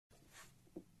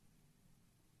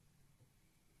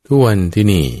ทุกวันที่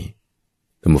นี่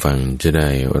ท่านผู้ฟังจะได้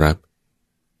รับ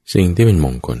สิ่งที่เป็นม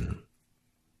งคล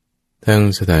ทาง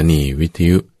สถานีวิท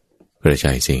ยุกระจ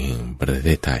ายเสียงแห่งประเท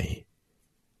ศไทย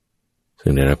ซึ่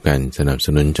งได้รับการสนับส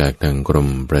นุนจากทางกรม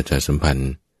ประชาสัมพัน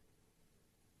ธ์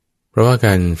เพราะว่าก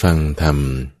ารฟังธรรม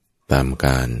ตามก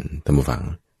ารท่านผู้ฟัง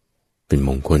เป็นม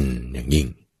งคลอย่างยิ่ง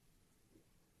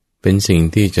เป็นสิ่ง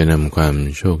ที่จะนำความ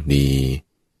โชคดี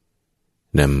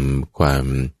นำความ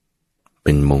เ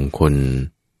ป็นมงคล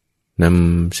น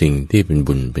ำสิ่งที่เป็น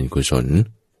บุญเป็นกุศล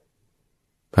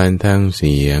ผ่านทางเ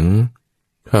สียง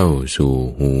เข้าสู่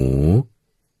หู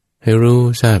ให้รู้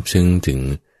ทราบซึ้งถึง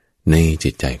ในจิ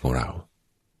ตใจของเรา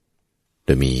โด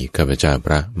ยมีข้าพเจ้าพ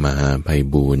ระมหาไพ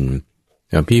บูลย์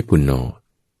อภิปุณโญ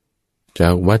จา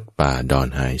กวัดป่าดอน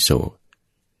หายโศก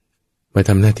มาท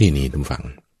ำหน้าที่นี้ทุกฝัง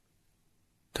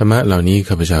ธรรมะเหล่านี้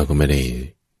ข้าพเจ้าก็ไม่ได้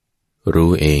รู้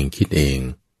เองคิดเอง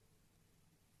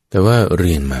แต่ว่าเ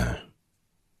รียนมา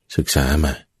ศึกษา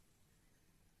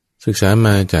ม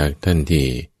าจากท่านที่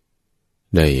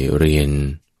ได้เรียน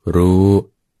รู้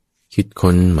คิด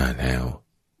ค้นมาแล้ว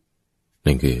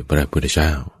นั่นคือพระพุทธเจ้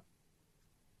า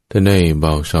ท่านได้บ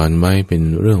อกสอนไว้เป็น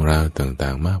เรื่องราวต่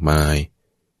างๆมากมาย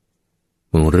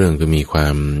บางเรื่องก็มีควา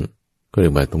มก็เรี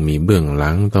ยกว่าต้องมีเบื้องห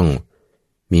ลังต้อง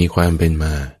มีความเป็นม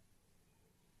า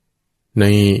ใน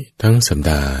ทั้งสัป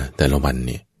ดาห์แต่ละวัน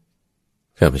เนี่ย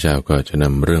ข้าพเจ้าก็จะน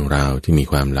ำเรื่องราวที่มี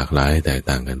ความหลากหลายแตก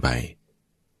ต่างกันไป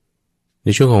ใน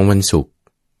ช่วงของวันศุกร์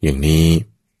อย่างนี้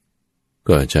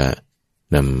ก็จะ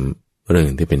นำเรื่อง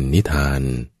ที่เป็นนิทาน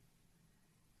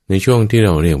ในช่วงที่เร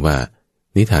าเรียกว่า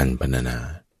นิทานพรรณนา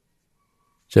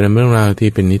จะนำเรื่องราวที่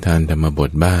เป็นนิทานธรรมบ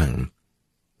ทบ้าง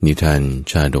นิทาน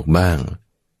ชาดกบ้าง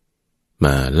ม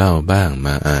าเล่าบ้างม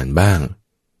าอ่านบ้าง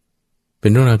เป็น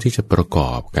เรื่องราวที่จะประก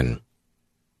อบกัน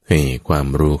ให้ความ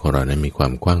รู้ของเรานั้นมีควา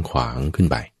มกว้างขวางขึ้น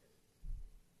ไป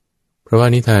เพราะว่า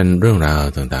นิทานเรื่องราว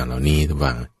ต่างๆเหล่านี้ทุก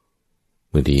ฝั่ง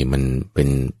บางทีมันเป็น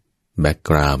แบ็ก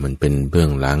กราวด์มันเป็นเบื้อ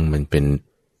งหลังมันเป็น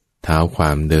เท้าคว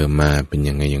ามเดิมมาเป็น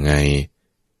ยังไง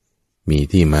มี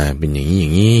ที่มาเป็นอย่าง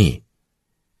นี้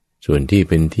ส่วนที่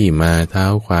เป็นที่มาเท้า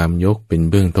ความยกเป็น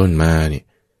เบื้องต้นมาเนี่ย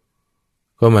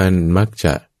ก็มันมักจ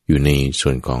ะอยู่ในส่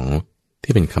วนของ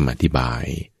ที่เป็นคำอธิบาย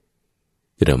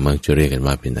ที่เรามักจะเรียกกัน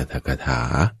ว่าเป็นอรรถกถา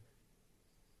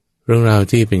เรื่องราว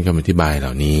ที่เป็นคำอธิบายเหล่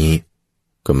านี้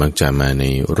ก็มักจะมาใน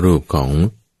รูปของ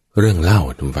เรื่องเล่า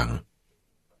ทุกฝั่ง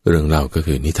เรื่องเล่าก็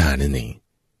คือนิทานนั่นเอง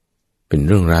เป็นเ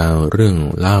รื่องราวเรื่อง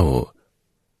เล่า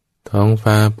ท้อง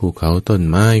ฟ้าภูเขาต้น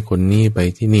ไม้คนนี้ไป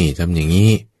ที่นี่ทำอย่าง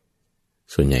นี้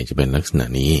ส่วนใหญ่จะเป็นลักษณะ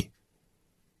นี้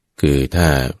คือถ้า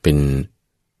เป็น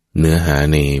เนื้อหา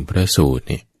ในพระสูตร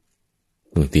เนี่ย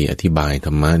บางทีอธิบายธ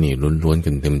รรมะนี่ล้วนๆกั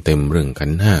นเต็มเรื่องขั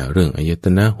นธ์ห้าเรื่องอายต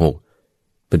นะหก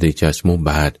ปฏิจจสมุป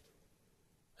บาท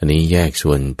อันนี้แยก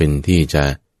ส่วนเป็นที่จะ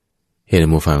ให้เรา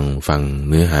ฟัง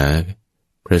เนื้อหา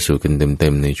พระสูตรกันเต็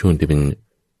มในช่วงที่เป็น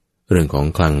เรื่องของ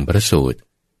คลังพระสูตร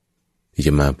ที่จ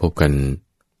ะมาพบกัน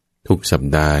ทุกสัป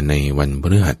ดาห์ในวันพ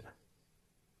ฤหัส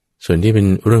ส่วนที่เป็น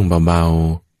เรื่องเบา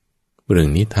ๆเรื่อง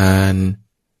นิทาน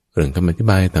เรื่องคำอธิ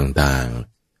บายต่าง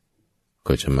ๆ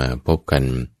ก็จะมาพบกัน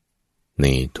ใน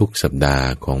ทุกสัปดาห์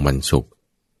ของวันศุกร์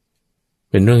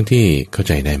เป็นเรื่องที่เข้าใ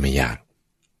จได้ไม่ยาก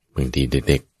บางทีเ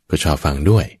ด็กๆก็ชอบฟัง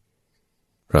ด้วย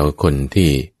เพราะคน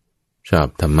ที่ชอบ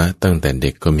ธรรมะตั้งแต่เ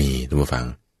ด็กก็มีท่านผู้ฟัง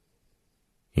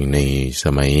อย่างในส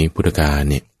มัยพุทธกาล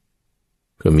เนี่ย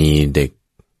ก็มีเด็ก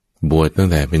บวชตั้ง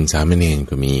แต่เป็นสามเณร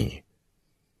ก็มี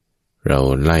เรา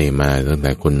ไล่มาตั้งแ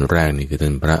ต่คนแรกนี่คือท่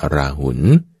านพระราหุล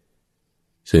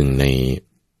ซึ่งใน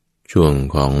ช่วง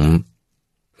ของ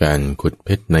การขุดเพ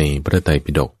ชรในพระไตร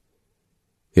ปิฎก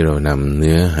ที่เรานำเ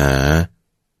นื้อหา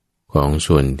ของ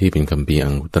ส่วนที่เป็นคัมภีร์อั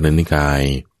งคุตรนิกาย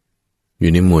อ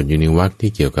ยู่ในหมวดอยู่ในวรรค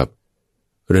ที่เกี่ยวกับ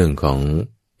เรื่องของ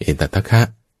เอตทัคคะ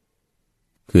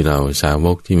คือเราสาว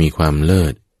กที่มีความเลิ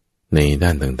ศในด้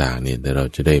านต่างๆเนี่ยแต่เรา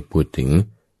จะได้พูดถึง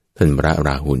ท่านพระร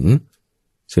าหุล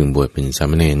ซึ่งบวชเป็นสา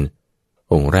มเณร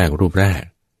องค์แรกรูปแรก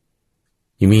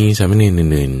ยังมีสามเณร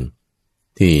อื่น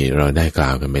ๆที่เราได้กล่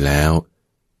าวกันไปแล้ว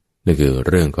นั่นคือ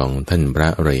เรื่องของท่านพระ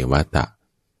เรวั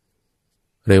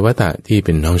ตะที่เ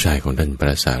ป็นน้องชายของท่านพร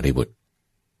ะสารีบุตร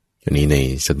อันนี้ใน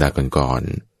สัปดาห์ก่อน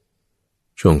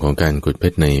ๆช่วงของการขุดเพ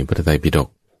ชรในพระไตรปิฎก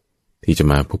ที่จะ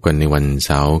มาพบกันในวันเ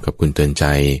สาร์กับคุณเตือนใจ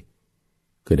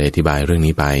ก็ได้อธิบายเรื่อง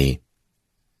นี้ไป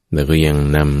แล้วก็ยัง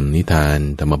นำนิทาน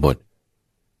ธรรมบท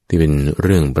ที่เป็นเ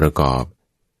รื่องประกอบ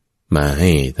มาใ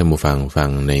ห้ท่านผู้ฟังฟัง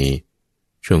ใน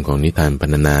ช่วงของนิทานพร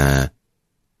รณนา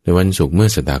ในวันศุกร์เมื่อ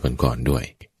สัปดาห์ก่อนๆด้วย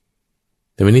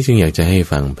แต่วันนี้จึงอยากจะให้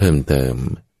ฟังเพิ่มเติม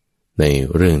ใน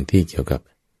เรื่องที่เกี่ยวกับ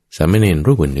สามเณร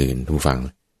รูปอื่นๆท่านผู้ฟัง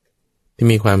ที่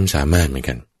มีความสามารถเหมือน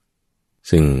กัน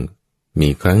ซึ่งมี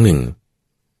ครั้งหนึ่ง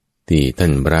ที่ท่า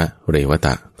นพระเรวต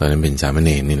ะตอนนั้นเป็นสามเณ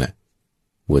รนี่แหละ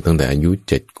บวชตั้งแต่อายุ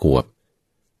7 ขวบ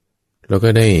แล้วก็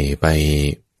ได้ไป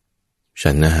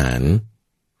ฉันอาหาร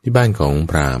ที่บ้านของ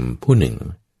พราหมณ์ผู้หนึ่ง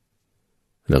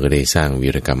แล้วก็ได้สร้างวี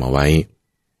รกรรมเอาไว้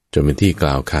จนเป็นที่ก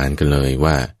ล่าวขานกันเลย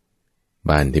ว่า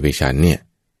บ้านที่ไปฉันเนี่ย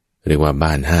เรียกว่า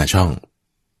บ้าน5 ช่อง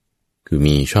คือ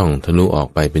มีช่องทะลุออก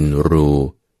ไปเป็นรู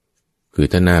คือ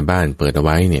ถ้าหน้าบ้านเปิดเอาไ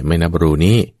ว้เนี่ยไม่นับรู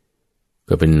นี้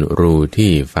ก็เป็นรู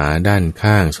ที่ฝาด้าน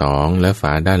ข้าง2และฝ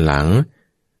าด้านหลัง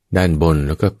ด้านบนแ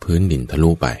ล้วก็พื้นดินทะลุ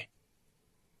ไป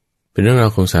เป็นเรื่องรา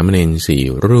วของสามเณร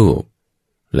4 รูป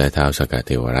และท้าวสักกะเ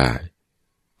ทวราช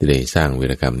ที่ได้สร้างวี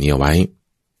รกรรมนี้เอาไว้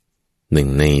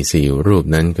1 ใน 4 รูป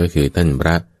นั้นก็คือท่านพร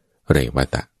ะเรว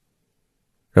ตะ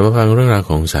เรามาฟังเรื่องราว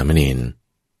ของสามเณร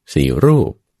4 รู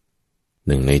ป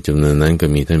1ในจำนวนนั้นก็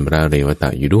มีท่านพระเรวตะ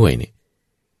อยู่ด้วยเนี่ย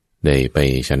ได้ไป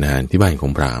ฉันอาหารที่บ้านขอ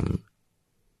งพราหมณ์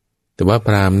แต่ว่าพ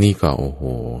ราหมณ์นี่ก็โอ้โห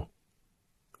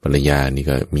ภรรยานี่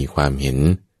ก็มีความเห็น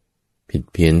ผิด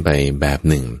เพี้ยนไปแบบ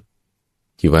หนึ่ง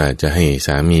ที่ว่าจะให้ส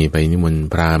ามีไปนิมนต์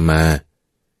พราหมณ์มา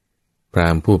พรา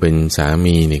หมณ์ผู้เป็นสา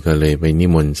มีนี่ก็เลยไปนิ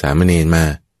มนต์สามเณรมา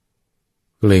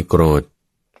ก็เลยโกรธ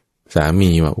สามี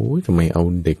ว่าโอ้ยทำไมเอา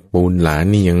เด็กปูนหลาน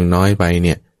นี่ยังน้อยไปเ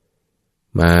นี่ย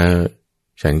มา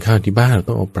ฉันข้าวที่บ้าน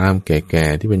ต้องเอาพราหมณ์แก่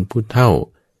ๆที่เป็นผู้เฒ่า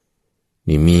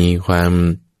นี่มีความ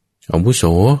อาวุโส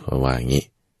ว่าอย่างนี้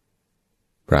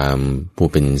พราหมณ์ผู้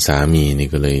เป็นสามีนี่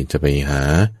ก็เลยจะไปหา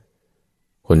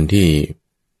คนที่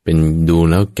เป็นดู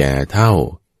แล้วแก่เฒ่า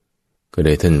ก็ไ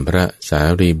ด้ท่านพระสา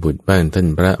รีบุตรบ้างท่าน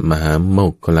พระมหาโม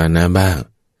คคัลลานะบ้าง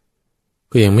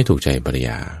ก็ยังไม่ถูกใจภรรย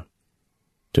า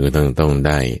จนกระทั่งต้องไ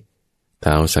ด้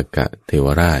ท้าวสักกะเทว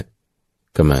ราช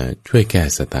ก็มาช่วยแก้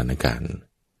สถานการณ์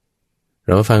เร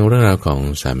าฟังเรื่องราวของ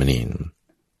สามเณร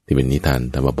ที่เป็นนิทาน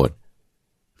ธรรมบท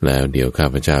แล้วเดี๋ยวข้า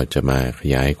พเจ้าจะมาข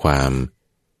ยายความ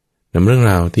นำเรื่อง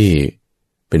ราวที่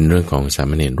เป็นเรื่องของสา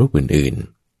มเณรรูปอื่น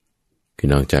ๆคือ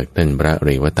นอกจากท่านพระเร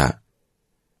วตะ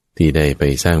ที่ได้ไป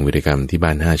สร้างวีรกรรมที่บ้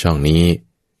าน5 ช่องนี้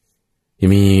ยัง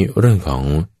มีเรื่องของ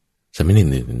สามเณร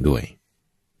อื่นๆด้วย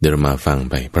เดี๋ยวเรามาฟัง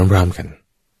ไปพร้อมๆกัน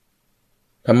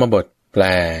ธรรมบทแปล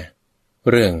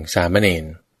เรื่องสามเณร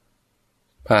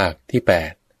ภาคที่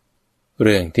8เ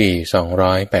รื่องที่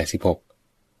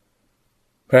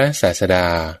286พระศาสดา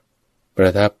ปร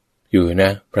ะทับอยู่ณ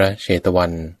พระเชตวั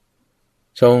น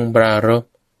ทรงปรารภ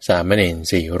สามเณร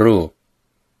4 รูป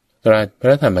ตรัสพร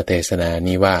ะธรรมเทศนา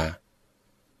นี้ว่า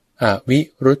อวิ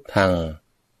รุตทัง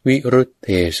วิรุตเท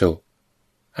สุ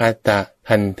อัตตะ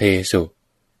ทันเทสุ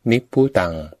นิพพุตั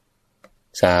ง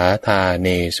สาธาเน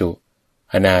สุ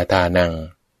อนาธานัง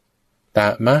ตะ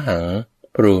มะหัง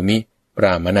ปรูมิปร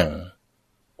ามนัง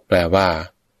แปลว่า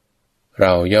เร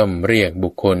าย่อมเรียกบุ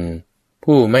คคล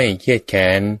ผู้ไม่เครียดแค้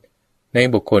นใน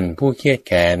บุคคลผู้เครียด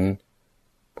แค้น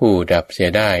ผู้ดับเสีย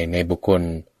ได้ในบุคคล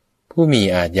ผู้มี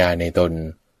อาทยาในตน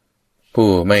ผู้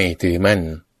ไม่ถือมั่น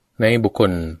ในบุคค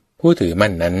ลผู้ถือมั่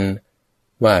นนั้น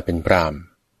ว่าเป็นพราหมณ์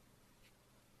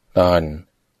ตอน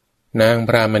นางพ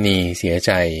รามณีเสียใ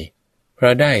จเพรา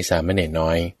ะได้สามเณรน้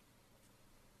อย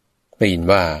ได้ยิน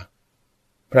ว่า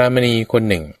พรามณีคน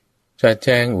หนึ่งจะแ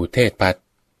จ้งอุเทศพัด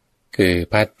คือ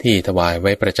พัดที่ถวายไ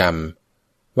ว้ประจ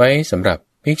ำไว้สำหรับ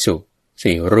ภิกษุ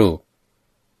4 รูป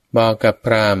บอกกับพ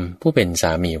ราหมณ์ผู้เป็นส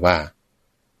ามีว่า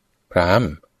พราหมณ์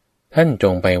ท่านจ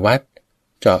งไปวัด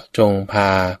เจาะจงพา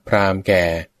พราหมณ์แก่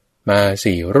มา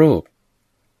4 รูป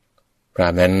พรา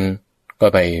หมณ์นั้นก็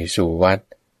ไปสู่วัด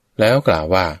แล้วกล่าว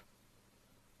ว่า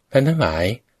ท่านทั้งหลาย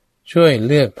ช่วย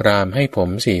เลือกพราหมณ์ให้ผม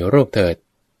4 รูปเถิด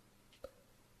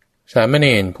สามเณ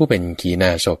รผู้เป็นขีณ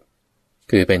าสพ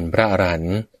คือเป็นพระอรหัน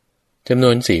ต์จำน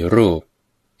วน4 รูป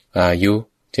อายุ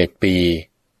7 ปี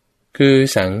คือ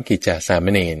สังกิจจสาม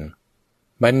เณร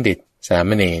บัณฑิตสา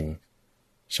มเณร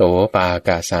โสปาก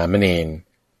ะสามเณร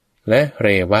และเร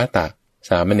วตะ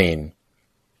สามเณร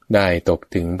ได้ตก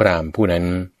ถึงพราหมณ์ผู้นั้น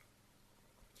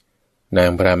นา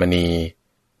งพรามณี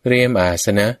เตรียมอาส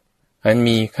นะอัน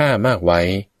มีค่ามากไว้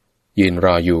ยืนร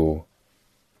ออยู่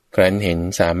ครั้นเห็น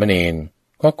สามเณร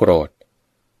ก็โกรธ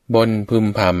บ่นพึม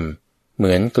พำเห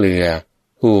มือนเกลือ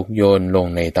ถูกโยนลง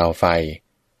ในเตาไฟ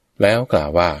แล้วกล่า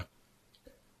วว่า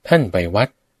ท่านไปวัด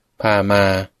พามา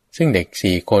ซึ่งเด็ก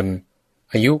4 คน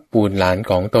อายุปูนหลาน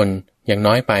ของตนยัง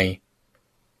น้อยไป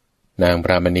นางพ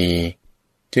รามณี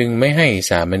จึงไม่ให้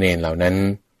สามเณรเหล่านั้น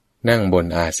นั่งบน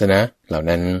อาสนะเหล่า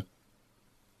นั้น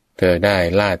เธอได้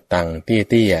ลาดตังเ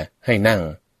ตี้ยๆให้นั่ง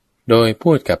โดย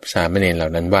พูดกับสามเณรเหล่า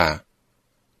นั้นว่า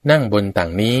นั่งบนตั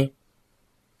งนี้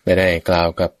และได้กล่าว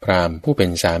กับพราหมณ์ผู้เป็น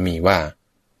สามีว่า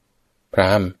พร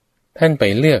าหมณ์ท่านไป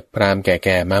เลือกพราหมณ์แ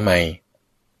ก่ๆมาใหม่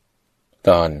ต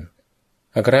อน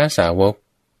อัครสาวก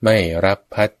ไม่รับ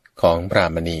พัดของพรา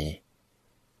มณี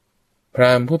พร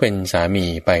าหมณ์ผู้เป็นสามี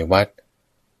ไปวัด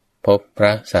พบพร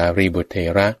ะสารีบุตรเถ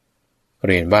ระเ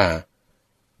รียนว่า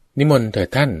นิมนต์เถิด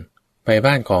ท่านไป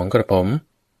บ้านของกระผม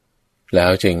แล้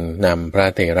วจึงนำพระ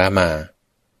เถระมา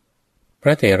พร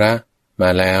ะเถระมา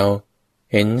แล้ว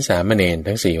เห็นสามเณร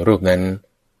ทั้งสี่รูปนั้น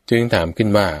จึงถามขึ้น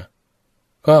ว่า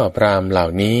ก็พราหมณ์เหล่า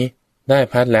นี้ได้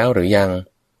พัดแล้วหรือยัง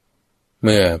เ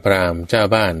มื่อพราหมณ์เจ้า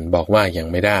บ้านบอกว่ายัง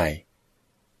ไม่ได้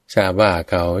ทราบว่า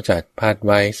เขาจัดพัดไ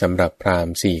ว้สำหรับพราหม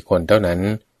ณ์4 คนเท่านั้น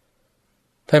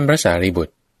ท่านพระสารีบุต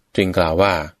รจึงกล่าว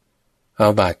ว่าเอา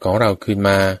บาตรของเราคืน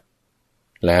มา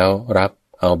แล้วรับ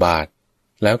เอาบาตร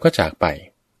แล้วก็จากไป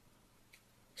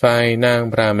ฝ่ายนาง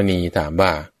พรามณีถามว่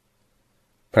า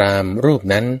พราหมณ์รูป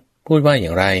นั้นพูดว่าอย่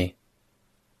างไร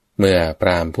เมื่อพร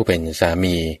าหมณ์ผู้เป็นสา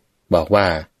มีบอกว่า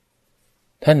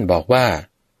ท่านบอกว่า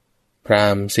พรา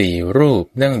หมณ์4 รูป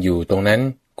นั่งอยู่ตรงนั้น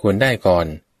ควรได้ก่อน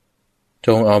จ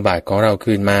งเอาบาตรของเรา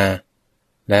คืนมา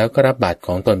แล้วก็รับบาตรข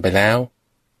องตนไปแล้ว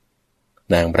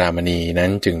นางพรามณีนั้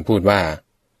นจึงพูดว่า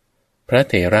พระ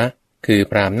เถระคือ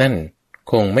พราหมณ์นั่น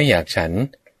คงไม่อยากฉัน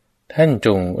ท่านจ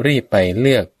งรีบไปเ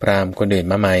ลือกพราหมณ์คนอื่น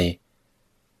มาใหม่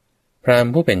พราหม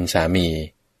ณ์ผู้เป็นสามี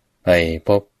ไปพ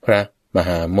บพระมห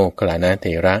าโมคคัลลานะเถ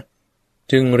ระ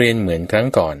จึงเรียนเหมือนครั้ง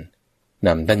ก่อนน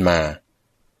ำท่านมา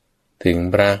ถึง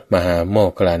พระมหาโม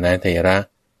คคัลลานะเถระ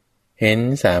เห็น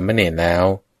สามเณรแล้ว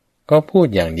ก็พูด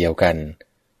อย่างเดียวกัน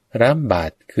รับบา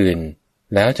ตรคืน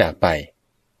แล้วจากไป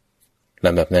ล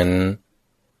ำดับนั้น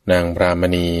นางพราม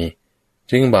ณี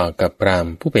จึงบอกกับพราหม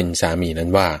ณ์ผู้เป็นสามีนั้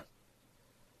นว่า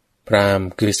พราหมณ์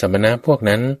คือสมณะพวก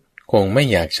นั้นคงไม่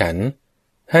อยากฉัน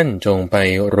ท่านจงไป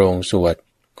โรงสวด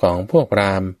ของพวกพร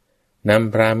าหมณ์น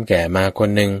ำพราหมณ์แก่มาคน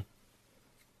หนึ่ง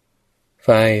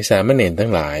ฝ่ายสามเณรทั้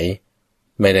งหลาย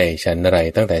ไม่ได้ฉันอะไร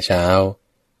ตั้งแต่เช้า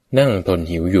นั่งทน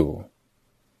หิวอยู่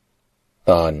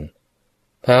ตอน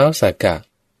ท้าวสักกะ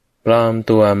ปลอม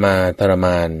ตัวมาทรม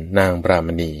านนางพราม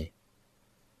ณี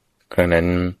ครั้งนั้น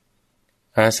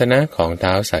อาสนะของ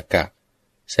ท้าวสักกะ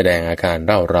แสดงอาการเ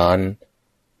ร่าร้อน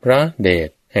พระเดช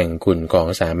แห่งคุณของ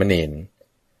สามเณร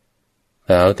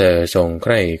ท้าวเธอทรงใค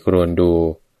ร่ครวญดู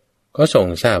ก็ทรง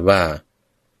ทราบว่า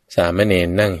สามเณร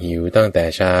นั่งหิวตั้งแต่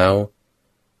เช้า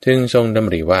จึงทรงด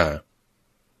ำริว่า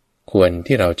ควร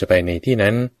ที่เราจะไปในที่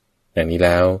นั้นดังนี้แ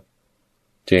ล้ว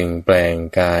จึงแปลง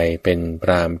กายเป็นพ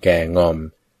ราหมณ์แก่งอม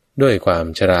ด้วยความ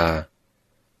ชรา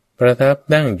ประทับ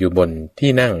นั่งอยู่บน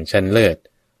ที่นั่งชั้นเลิศ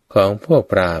ของพวก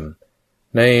พราหมณ์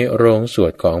ในโรงสว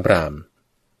ดของพราหมณ์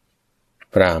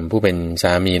พราหมณ์ผู้เป็นส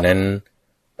ามีนั้น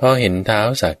พอเห็นท้าว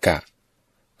สักกะ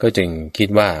ก็จึงคิด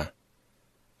ว่า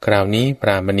คราวนี้พ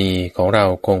รามณีของเรา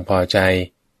คงพอใจ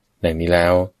ดังนี้แล้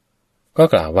วก็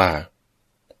กล่าวว่า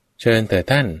เชิญเถิด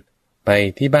ท่านไป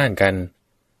ที่บ้านกัน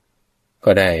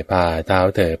ก็ได้พาท้าว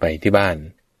เธอไปที่บ้าน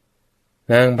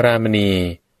นางพรามณี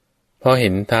พอเห็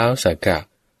นท้าวสักกะ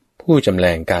ผู้จำแร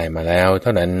งกายมาแล้วเท่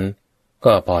านั้น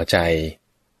ก็พอใจ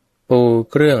ปู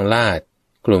เครื่องลาด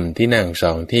กลุ่มที่นั่ง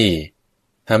2 ที่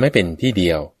ทำให้เป็นที่เดี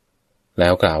ยวแล้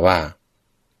วกล่าวว่า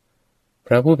พ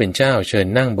ระผู้เป็นเจ้าเชิญ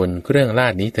นั่งบนเครื่องลา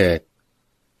ดนี้เถิด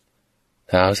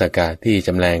ท้าวสักกะที่จ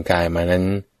ำแรงกายมานั้น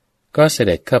ก็เส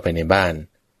ด็จเข้าไปในบ้าน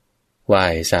ไหว้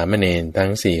สามเณรทั้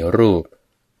ง4 รูป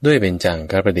ด้วยเบญจาง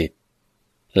คประดิษฐ์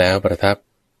แล้วประทับ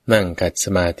นั่งขัดส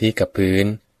มาธิกับพื้น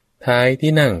ท้าย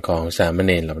ที่นั่งของสามเ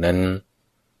ณรเหล่านั้น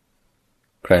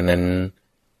ครั้งนั้น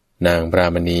นางพรา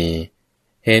มณี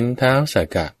เห็นท้าวสัก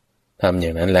กะทำอย่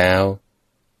างนั้นแล้ว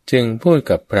จึงพูด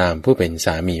กับพราหมณ์ผู้เป็นส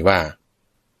ามีว่า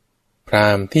พรา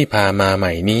หมณ์ที่พามาให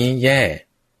ม่นี้แย่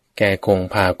แกคง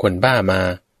พาคนบ้ามา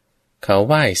เขาไ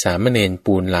หว้สามเณร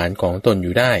ปูนหลานของตนอ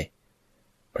ยู่ได้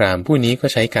พราหมณ์ผู้นี้ก็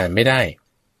ใช้การไม่ได้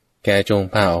แกจง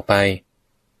พาออกไป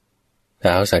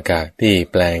ท้าวสักกะที่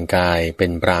แปลงกายเป็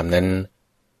นพราหมณ์นั้น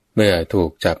เมื่อถูก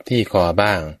จับที่คอ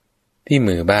บ้างที่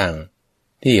มือบ้าง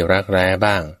ที่รักแร้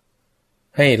บ้าง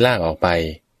ให้ลากออกไป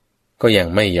ก็ยัง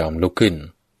ไม่ยอมลุกขึ้น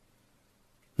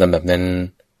ลำดับนั้น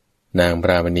นางพ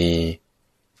รามณี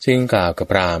จึงกล่าวกับ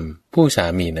พราหมณ์ผู้สา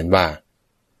มีนั้นว่า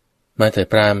มาเถิด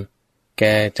พราหมณ์แก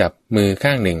จับมือ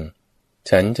ข้างหนึ่ง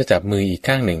ฉันจะจับมืออีก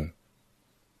ข้างหนึ่ง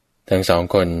ทั้ง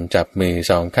2 คนจับมือ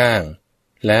2 ข้าง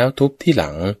แล้วทุบที่หลั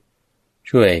ง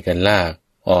ช่วยกันลาก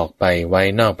ออกไปไว้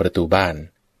นอกประตูบ้าน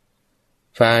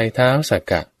ฝ่ายท้าวสัก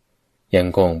กะยัง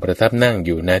คงประทับนั่งอ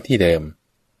ยู่ณที่เดิม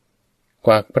ก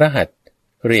วักพระหัตถ์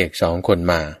เรียก2 คน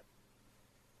มา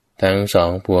ทั้ง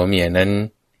2 ผัวเมียนั้น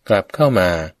กลับเข้ามา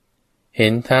เห็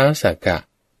นท้าวสักกะ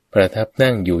ประทับ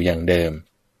นั่งอยู่อย่างเดิม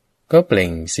ก็เปล่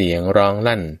งเสียงร้อง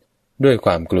ลั่นด้วยค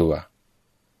วามกลัว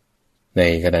ใน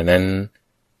ขณะนั้น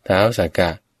ท้าวสักก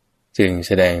ะจึงแ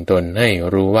สดงตนให้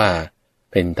รู้ว่า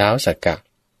เป็นท้าวสักกะ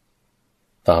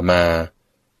ต่อมา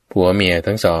ผัวเมีย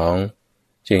ทั้ง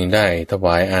2 จึงได้ถว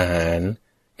ายอาหาร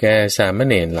แก่สาม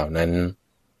เณรเหล่านั้น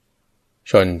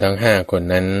ชนทั้ง5 คน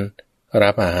นั้นรั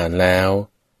บอาหารแล้ว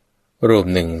รูป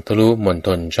หนึ่งทะลุมณฑ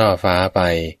ลช่อฟ้าไป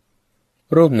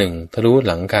รูปหนึ่งทะลุ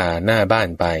หลังคาหน้าบ้าน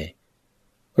ไป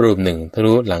รูปหนึ่งทะ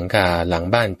ลุหลังคาหลัง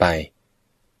บ้านไป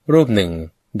รูปหนึ่ง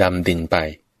ดำดินไป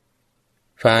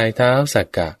ฝ่ายเท้าสัก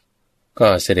กะก็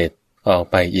เสด็จออก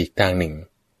ไปอีกทางหนึ่ง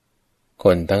ค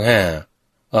นทั้ง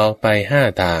5ออกไป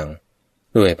5 ทาง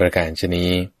ด้วยประการช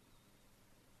นี้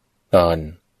ตอน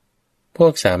พว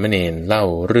กสามเณรเล่า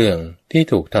เรื่องที่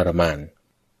ถูกทรมาน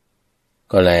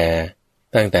ก็แล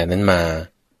ตั้งแต่นั้นมา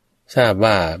ทราบ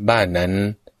ว่าบ้านนั้น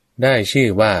ได้ชื่อ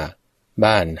ว่า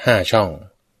บ้าน5 ช่อง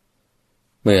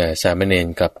เมื่อสามเณร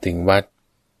กลับถึงวัด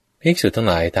ภิกษุทั้ง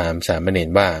หลายถามสามเณร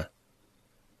ว่า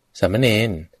สามเณร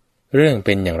เรื่องเ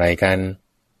ป็นอย่างไรกัน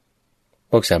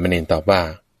พวกสามเณรตอบว่า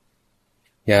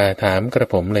อย่าถามกระ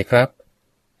ผมเลยครับ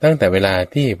ตั้งแต่เวลา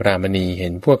ที่พรามณีเห็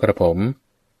นพวกกระผม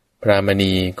พราม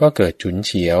ณีก็เกิดฉุนเ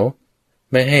ฉียว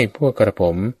ไม่ให้พวกกระผ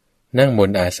มนั่งบน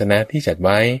อาสนะที่จัดไ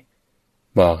ว้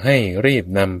บอกให้รีบ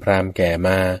นำพราหมณ์แก่ม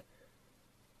า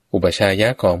อุปชายะ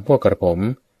ของพวกกระผม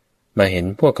มาเห็น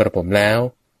พวกกระผมแล้ว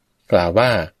กล่าวว่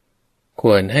าค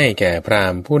วรให้แก่พราห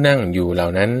มณ์ผู้นั่งอยู่เหล่า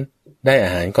นั้นได้อา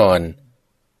หารก่อน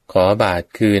ขอบาท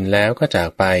คืนแล้วก็จาก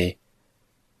ไป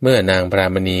เมื่อนางพรา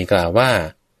มณีกล่าวว่า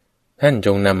ท่านจ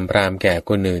งนำพราหมณ์แก่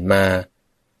คนอื่นมา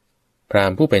พราห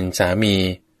มณ์ผู้เป็นสามี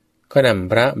ก็น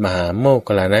ำพระมหาโมค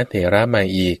คัลลานะเถระมา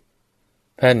อีก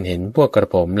ท่านเห็นพวกกระ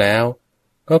ผมแล้ว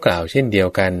ก็กล่าวเช่นเดียว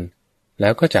กันแล้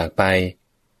วก็จากไป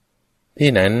ที่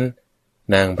นั้น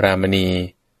นางพรามณี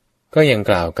ก็ยัง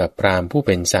กล่าวกับพราหมณ์ผู้เ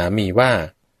ป็นสามีว่า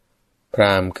พร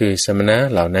าหมณ์คือสมณะ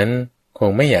เหล่านั้นคง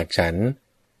ไม่อยากฉัน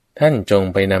ท่านจง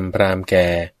ไปนำพราหมณ์แก่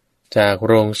จาก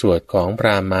โรงสวดของพร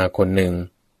าหมณ์มาคนหนึ่ง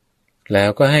แล้ว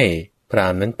ก็ให้พรา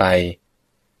หมณ์นั้นไป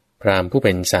พราหมณ์ผู้เ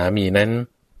ป็นสามีนั้น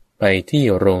ไปที่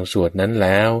โรงสวดนั้นแ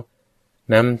ล้ว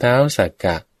นำเท้าสักก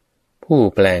ะผู้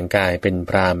แปลงกายเป็น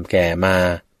พราหมณ์แก่มา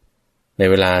ใน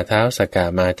เวลาเท้าสักกะ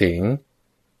มาถึง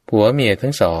ผัวเมีย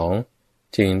ทั้งสอง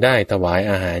จึงได้ถวาย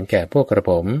อาหารแก่พวกกระ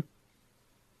ผม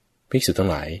ภิกษุทั้ง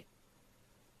หลาย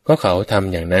ก็เขาท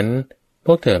ำอย่างนั้นพ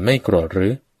วกเธอไม่โกรธหรื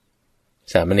อ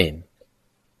สามเณร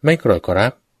ไม่โกรธขอรั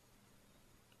บ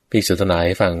ภิกษุทั้งหลาย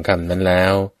ฟังคำนั้นแล้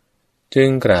วจึง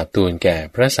กราบทูลแก่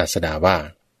พระศาสดาว่า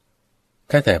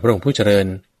ข้าแต่พระองค์ผู้เจริญ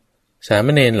สาม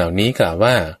เณรเหล่านี้กล่าว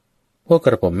ว่าพวกก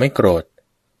ระผมไม่โกรธ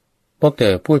พวกเธ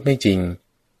อพูดไม่จริง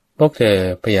พวกเธอ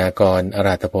พยากรณ์อร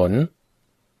หัตผล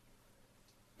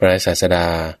พระศาสดา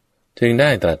จึงได้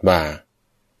ตรัสว่า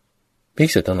ภิก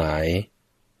ษุทั้งหลาย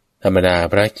ธรรมดา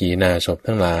พระขีณาสพ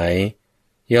ทั้งหลาย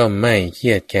ย่อมไม่เค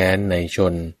รียดแค้นในช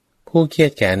นผู้เครีย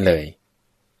ดแค้นเลย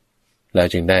แล้ว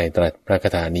จึงได้ตรัสพระคา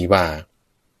ถานี้ว่า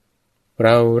เร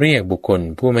าเรียกบุคคล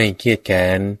ผู้ไม่เครียดแค้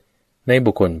นใน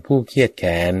บุคคลผู้เครียดแ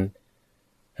ค้น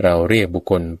เราเรียกบุค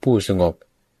คลผู้สงบ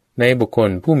ในบุคคล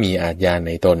ผู้มีอาทญาณใ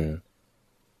นตน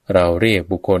เราเรียก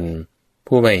บุคคล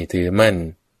ผู้ไม่ถือมั่น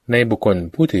ในบุคคล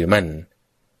ผู้ถือมั่น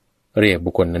เรียกบุ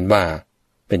คคลนั้นว่า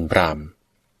เป็นพราหมณ์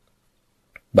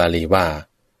บาลีว่า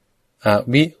อ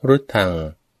วิรุตถัง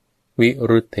วิ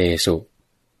รุตเทสุ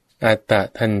อัตต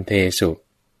ทันเทสุ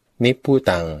นิพพุ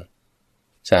ตัง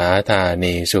สาธาเน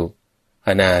สุอ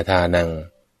นาธานัง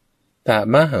ตะ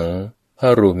มะหังพ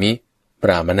รุมิป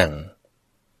รามนัง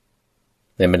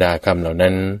ในบรรดาคำเหล่า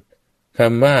นั้นค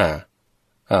ำว่า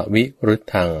อวิรุต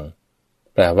ถัง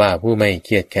แปลว่าผู้ไม่เค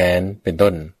รียดแค้นเป็น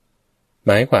ต้นห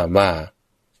มายความว่า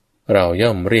เราย่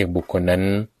อมเรียกบุคคลนั้น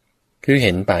คือเ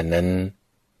ห็นป่านนั้น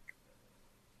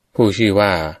ผู้ชื่อว่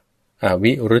าอ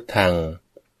วิรุตถัง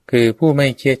คือผู้ไม่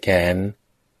เครียดแค้น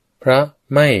เพราะ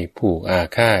ไม่ผูกอา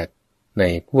ฆาตใน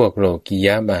พวกโลกีย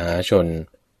มหาชน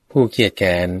ผู้เครียดแ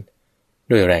ค้น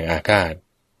ด้วยแรงอาฆาต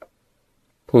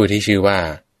ผู้ที่ชื่อว่า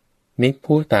นิพ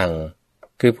พุตัง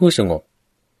คือผู้สงบ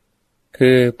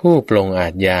คือผู้ปลงอา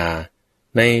ทญา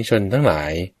ในชนทั้งหลา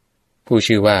ยผู้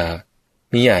ชื่อว่า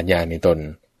มีอาทญาในตน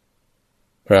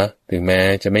เพราะถึงแม้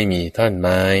จะไม่มีท่อนไ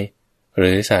ม้ห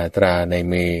รือสาตราใน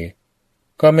มือ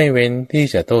ก็ไม่เว้นที่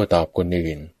จะโต้ตอบคน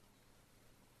อื่น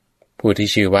ผู้ที่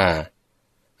ชื่อว่า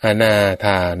อนาธ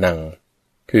านัง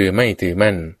คือไม่ถือ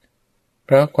มั่นเพ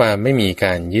ราะความไม่มีก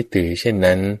ารยึดถือเช่น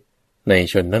นั้นใน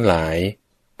ชนทั้งหลาย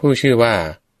ผู้ชื่อว่า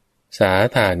สา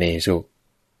ธาเนสุ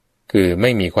คือไม่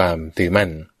มีความถือมั่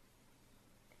น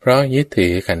เพราะยึดถื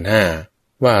อขันธ์ห้า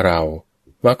ว่าเรา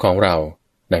ว่าของเรา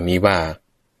ดังนี้ว่า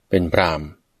เป็นพราหมณ์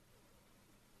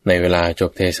ในเวลาจ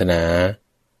บเทศนา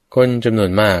คนจำนว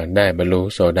นมากได้บรรลุ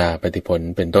โสดาปัตติผล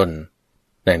เป็นต้น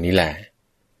ดังนี้แหละ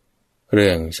เรื่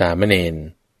องสามเณร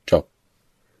จบ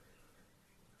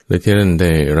และที่ท่านไ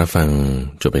ด้รับฟัง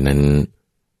จบไปนั้น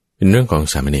เป็นเรื่องของ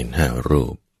สามเณร5 รู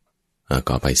ป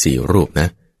ก่อไป4 รูปนะ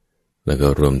แล้วก็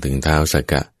รวมถึงท้าวสัก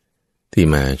กะที่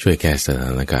มาช่วยแก้สถ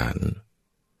านการณ์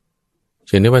เ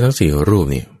ช่นได้ว่าทั้ง4 รูป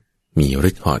นี่มี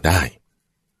ฤทธิ์เหาะได้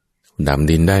ดำ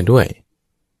ดินได้ด้วย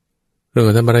เรื่องข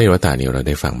องท่านพระรายวตานี่เราไ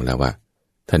ด้ฟังมาแล้วว่า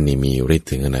ท่านนี้มีฤทธิ์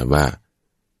ถึงขนาดว่า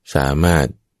สามารถ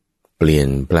เปลี่ยน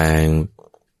แปลง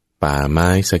ป่าไม้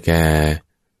สแก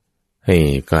ให้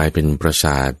กลายเป็นปราส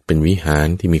าทเป็นวิหาร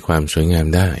ที่มีความสวยงาม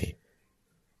ได้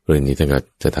เรื่องนี้ท่านก็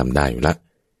จะทำได้อยู่ละ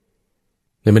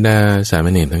ในบรรดาสาม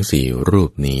เณรทั้ง4 รู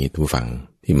ปนี้ทุกฝั่ง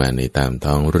ที่มาในตาม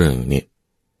ท้องเรื่องนี้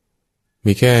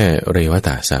มีแค่เรวต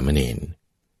าสามเณร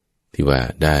ที่ว่า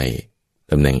ได้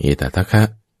ตำแหน่งเอตทัคคะ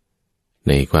ใ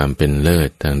นความเป็นเลิศ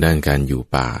ทางด้านการอยู่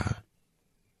ป่า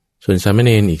ส่วนสามเ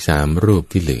ณรอีก3 รูป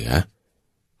ที่เหลือ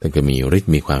ท่านก็มีฤท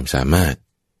ธิ์มีความสามารถ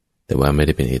แต่ว่าไม่ไ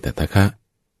ด้เป็นเอตทัคคะ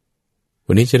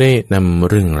วันนี้จะได้นำ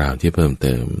เรื่องราวที่เพิ่มเ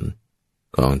ติม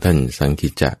ของท่านสังกิ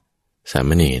จจะสา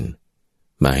มเณร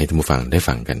มาให้ท่านผู้ฟังได้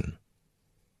ฟังกัน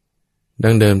ดั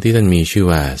งเดิมที่ท่านมีชื่อ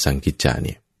ว่าสังกิจจะเ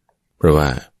นี่ยเพราะว่า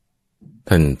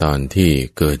ท่านตอนที่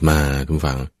เกิดมาท่านผู้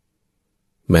ฟัง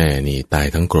แม่นี่ตาย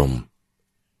ทั้งกลม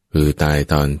คือตาย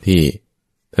ตอนที่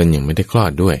ท่านยังไม่ได้คลอ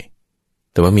ดด้วย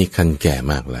แต่ว่ามีคันแก่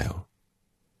มากแล้ว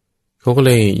เขาก็เ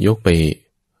ลยยกไป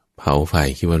เผาไฟ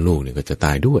คิดว่าลูกเนี่ยก็จะต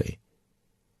ายด้วย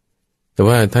แต่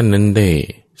ว่าท่านนั้นได้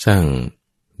สร้าง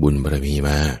บุญบารมีม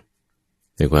า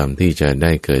ในความที่จะไ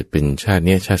ด้เกิดเป็นชาติ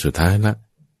นี้ชาติสุดท้ายละ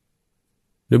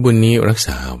ด้วยบุญนี้รักษ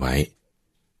าไว้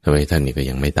ทำไมท่านนี่ก็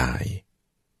ยังไม่ตาย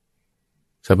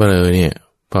สัปเหร่อเนี่ย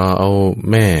พอเอา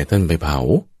แม่ท่านไปเผา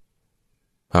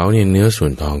เนี่ยเนื้อส่ว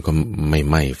นท้องก็ไม่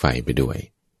ไหม้ไฟไปด้วย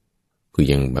คือ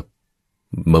ยังแบบ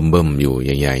เบิ่มอยู่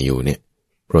ใหญ่ๆอยู่เนี่ย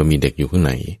เพราะมีเด็กอยู่ข้างใ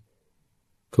น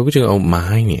เขาก็จึงเอาไม้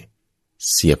เนี่ย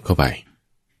เสียบเข้าไป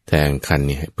แทงคันเ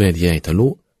นี่ยเพื่อที่จะให้ทะลุ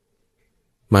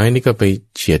ไม้นี่ก็ไป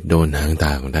เฉียดโดนหางต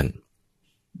าของท่าน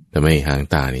แต่ไม่หาง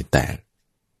ตานี่แตก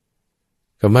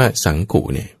คำว่าสังกุ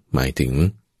เนี่ยหมายถึง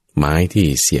ไม้ที่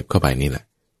เสียบเข้าไปนี่แหละ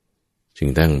จึง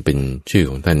ตั้งเป็นชื่อ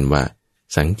ของท่านว่า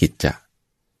สังกิจจะ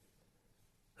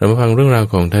เรามาฟังเรื่องราว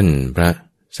ของท่านพระ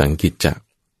สังกิจจะ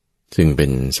ซึ่งเป็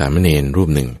นสามเณรรูป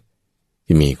หนึ่ง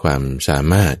ที่มีความสา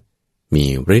มารถมี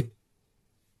ฤทธิ์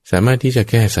สามารถที่จะ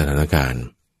แก้สถานการณ์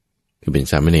คือเป็น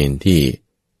สามเณรที่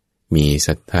มีศ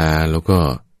รัทธาแล้วก็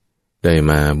ได้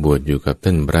มาบวชอยู่กับ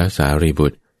ท่านพระสารีบุ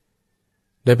ตร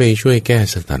ได้ไปช่วยแก้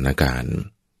สถานการณ์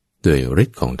ด้วยฤท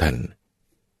ธิ์ของท่าน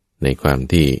ในความ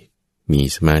ที่มี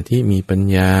สมาธิมีปัญ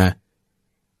ญา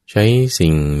ใช้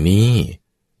สิ่งนี้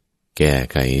แก้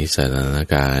ไขสถาน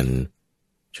การณ์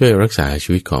ช่วยรักษาชี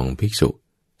วิตของภิกษุ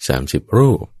30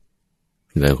 รูป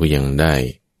แล้วก็ยังได้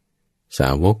สา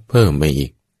วกเพิ่มไปอี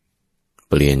ก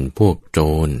เปลี่ยนพวกโจ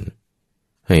ร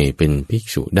ให้เป็นภิก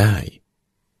ษุได้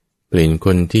เปลี่ยนค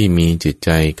นที่มีจิตใจ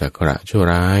กักขระชั่ว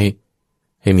ร้าย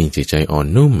ให้มีจิตใจอ่อน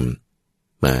นุ่ม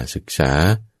มาศึกษา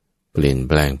เปลี่ยนแ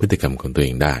ปลงพฤติกรรมของตัวเอ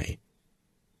งได้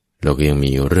เราก็ยัง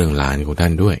มีเรื่องหลานของท่า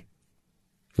นด้วย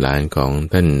หลานของ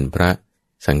ท่านพระ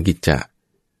สังกิจจะ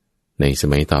ในส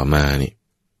มัยต่อมานี่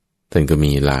ท่านก็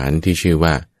มีหลานที่ชื่อ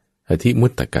ว่าอธิมุ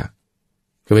ตตกะ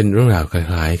ก็เป็นเรื่องราวค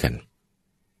ล้ายๆกัน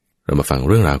เรามาฟังเ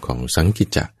รื่องราวของสังกิจ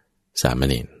จะสาม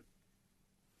เณร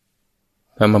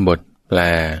ธรรมบทแปล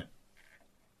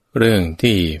เรื่อง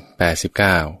ที่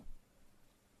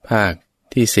89ภาค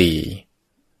ที่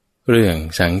4เรื่อง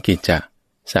สังกิจจะ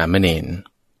สามเณร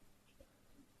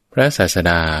พระศาส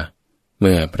ดาเ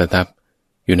มื่อประทับ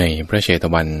อยู่ในพระเชต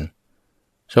วัน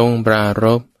ทรงปราร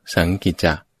ภสังกิจจ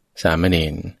ะสามเณ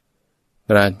ร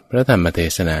ตรัสพระธรรมเท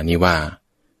ศนานี้ว่า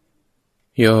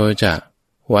โยจะ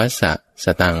วัสสะส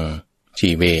ตังชี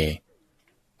เว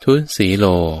ทุสีโล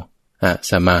อะ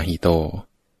สมาหิโต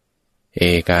เอ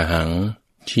กาหัง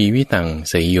ชีวิตัง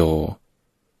เสยโย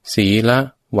ศีละ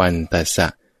วันตัสสะ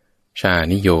ชา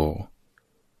นิโย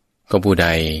ก็ผู้ใด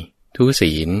ทุ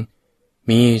ศีล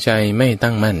มีใจไม่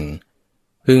ตั้งมั่น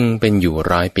พึ่งเป็นอยู่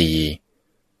100 ปี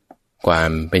ควา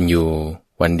มเป็นอยู่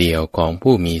วันเดียวของ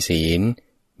ผู้มีศีล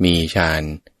มีฌาน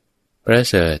ประ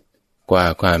เสริฐกว่า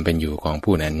ความเป็นอยู่ของ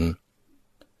ผู้นั้น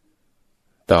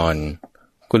ตอน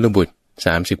กุลบุตร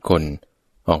30 คน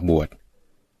ออกบวช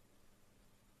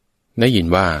ได้ยิน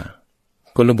ว่า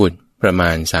กุลบุตรประมา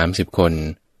ณ30 คน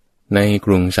ในก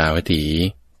รุงสาวัตถี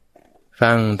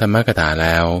ฟังธรรมกถาแ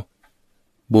ล้ว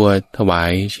บวชถวา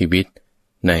ยชีวิต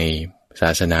ในศา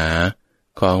สนา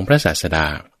ของพระศาสดา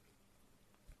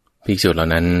ภิกษุเหล่า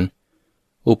นั้น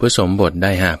อุปสมบทไ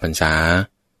ด้5 พรรษา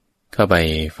เข้าไป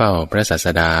เฝ้าพระศาส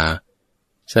ดา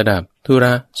สดับธุร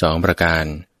ะ2 ประการ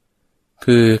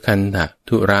คือคันธ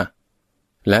ธุระ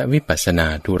และวิปัสสนา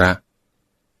ธุระ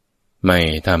ไม่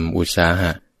ทำอุตสาห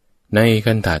ะใน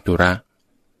คันธธุระ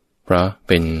เพ ราะเ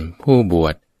ป็นผู้บว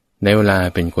ชในเวลา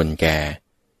เป็นคนแก่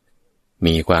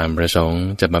มีความประสงค์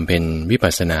จะบำเพ็ญวิปั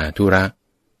สสนาธุระ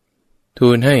ทู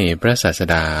ลให้พระศาส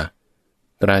ดา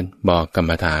ตรัสบอกกรร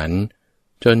มฐาน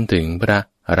จนถึงพระ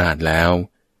อรหันต์แล้ว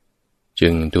จึ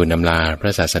งทูลนำลาพร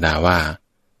ะศาสดาว่า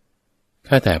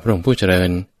ข้าแต่พระองค์ผู้เจริ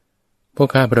ญพวก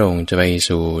ข้าพระองค์จะไป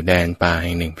สู่แดนป่าแ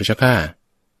ห่งหนึ่งพระเจ้าข้า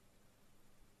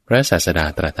พระศาสดา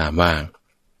ตรัสถามว่า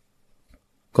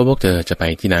ก็พวกเธอจะไป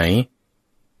ที่ไหน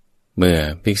เมื่อ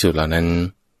ภิกษุเหล่านั้น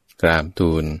กราบ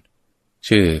ทูล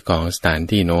ชื่อของสถาน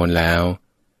ที่โน้นแล้ว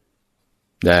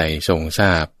ได้ทรงทร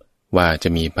าบว่าจะ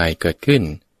มีภัยเกิดขึ้น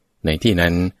ในที่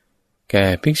นั้นแก่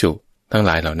ภิกษุทั้งห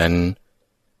ลายเหล่านั้น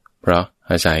เพราะ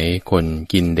อาศัยคน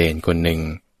กินเดนคนหนึ่ง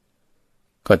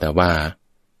ก็แต่ว่า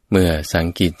เมื่อสัง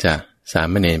กิจจะสา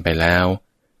มเณรไปแล้ว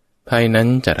ภัยนั้น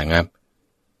จะระงับ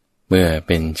เมื่อเ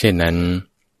ป็นเช่นนั้น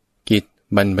กิจ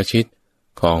บรรพชิต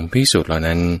ของภิกษุเหล่า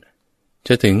นั้นจ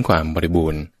ะถึงความบริบู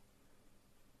รณ์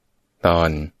ตอน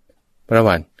ประ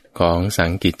วัติของสั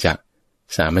งกิจจะ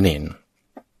สามเณร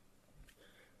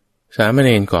สามเณ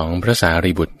รของพระสา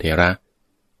รีบุตรเถระ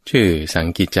ชื่อสัง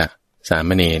กิจจะสา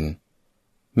มเณร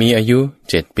มีอายุ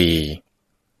7 ปี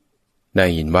ได้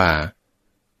ยินว่า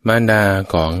มารดา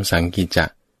ของสังกิจจะ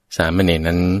สามเณร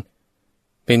นั้น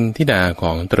เป็นธิดาข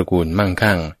องตระกูลมั่ง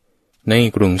คั่งใน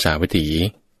กรุงสาวัตถี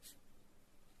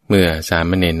เมื่อสา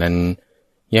มเณรนั้น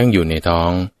ยังอยู่ในท้อ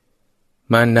ง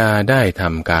มารดาได้ท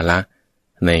ำกาละ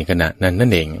ในขณะนั้นนั่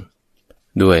นเอง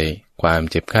ด้วยความ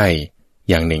เจ็บไข้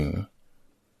อย่างหนึ่ง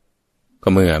ก็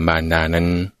เมื่อมารดานั้น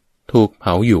ถูกเผ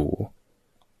าอยู่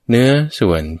เนื้อส่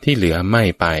วนที่เหลือไม่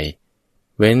ไป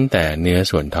เว้นแต่เนื้อ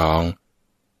ส่วนท้อง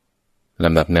ล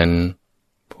ำดับนั้น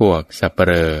พวกสัปเห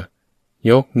ร่อ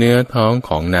ยกเนื้อท้องข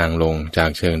องนางลงจาก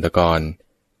เชิงตะกอน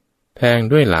แทง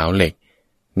ด้วยเหลาเหล็ก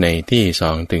ในที่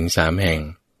2-3 แห่ง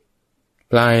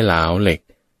ปลายเหลาเหล็ก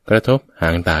กระทบหา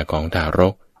งตาของทาร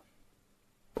ก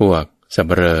พวกสัป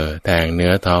เหร่อแทงเนื้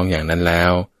อท้องอย่างนั้นแล้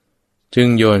วจึง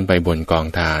โยนไปบนกอง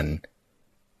ถ่าน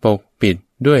ปกปิด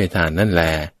ด้วยถ่านนั่นแล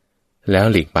แล้ว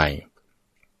หลีกไป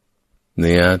เ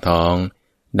นื้อท้อง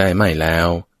ได้ไหม้แล้ว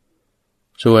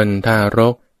ส่วนทาร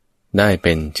กได้เ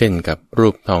ป็นเช่นกับรู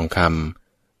ปทองค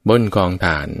ำบนกอง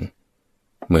ถ่าน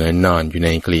เหมือนนอนอยู่ใน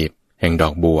กลีบแห่งดอ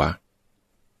กบัว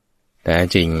แต่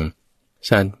จริง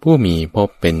สัตว์ผู้มีภพ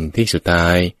เป็นที่สุดท้า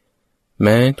ยแ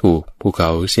ม้ถูกภูเขา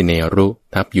สิเนรุ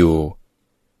ทับอยู่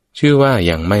ชื่อว่า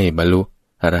ยังไม่บรรลุ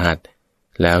อรหัต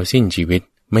แล้วสิ้นชีวิต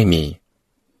ไม่มี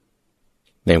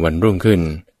ในวันรุ่งขึ้น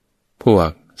พวก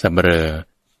สัปเหร่อ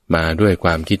มาด้วยคว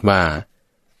ามคิดว่า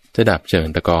จะดับเชิง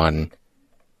ตะกอน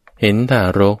เห็นทา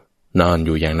รกนอนอ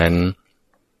ยู่อย่างนั้น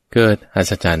เกิดอั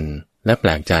ศจรรย์และแปล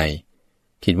กใจ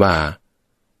คิดว่า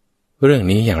เรื่อง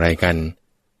นี้อย่างไรกัน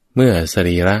เมื่อส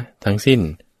รีระทั้งสิ้น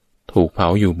ถูกเผา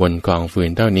อยู่บนกองฟื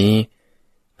นเท่านี้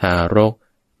ทารก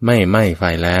ไม่ไหม้ไฟ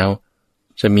แล้ว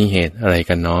จะมีเหตุอะไร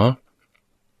กันเนาะ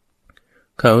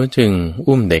เขาจึง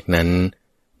อุ้มเด็กนั้น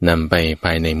นำไปภ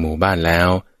ายในหมู่บ้านแล้ว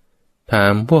ถา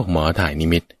มพวกหมอถ่ายนิ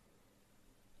มิต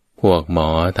พวกหมอ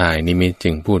ถ่ายนิมิตจึ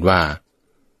งพูดว่า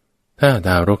ถ้าท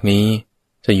ารกนี้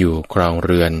จะอยู่ครองเ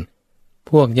รือน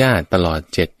พวกญาติตลอด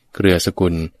7 เครือสกุ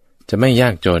ลจะไม่ยา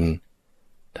กจน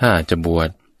ถ้าจะบวช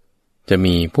จะ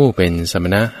มีผู้เป็นสม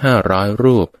ณะ500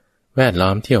 รูปแวดล้อ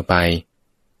มเที่ยวไป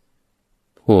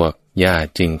พวกญาติ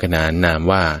จึงขนานนาม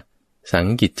ว่าสัง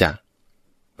กิจจะ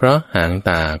เพราะหางต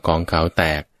าของเขาแต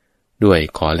กด้วย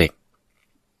ขอเหล็ก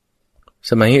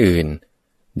สมัยอื่น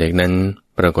เด็กนั้น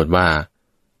ปรากฏว่า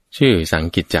ชื่อสัง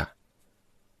กิจจะ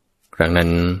ครั้งนั้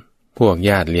นพวก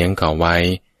ญาติเลี้ยงเขาไว้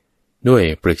ด้วย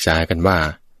ปรึกษากันว่า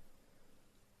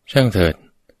ช่างเถิด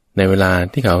ในเวลา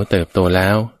ที่เขาเติบโตแล้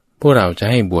วพวกเราจะ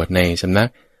ให้บวชในสำนัก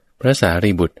พระสา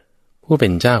รีบุตรผู้เป็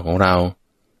นเจ้าของเรา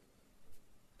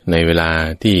ในเวลา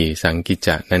ที่สังกิจจ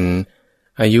ะนั้น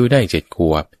อายุได้7 ข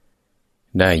วบ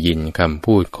ได้ยินคำ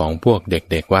พูดของพวกเ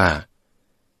ด็กๆว่า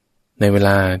ในเวล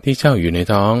าที่เจ้าอยู่ใน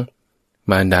ท้อง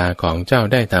มารดาของเจ้า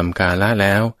ได้ทำกาละแ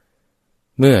ล้ว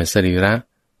เมื่อสรีระ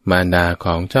มารดาข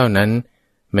องเจ้านั้น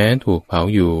แม้ถูกเผา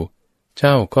อยู่เ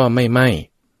จ้าก็ไม่ไหม้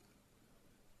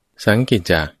สังกิจ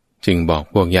จะจึงบอก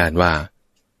พวกญาติว่า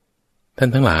ท่าน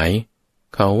ทั้งหลาย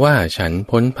เขาว่าฉัน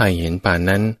พ้นภัยเห็นป่าน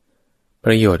นั้นป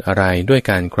ระโยชน์อะไรด้วย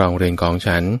การครองเรือนของ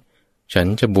ฉัน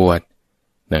จะบวช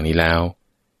ดังนี้แล้ว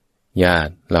ญา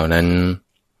ติเหล่านั้น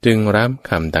จึงรับ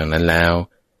คำดังนั้นแล้ว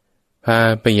พา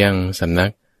ไปยังสำนั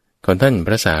กของท่านพ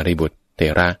ระสารีบุตรเถ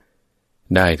ระ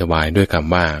ได้ถวายด้วยค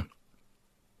ำว่า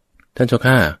ท่านเจ้า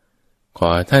ข้าขอ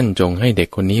ท่านจงให้เด็ก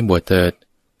คนนี้บวชเถิด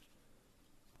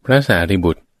พระสารี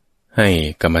บุตรให้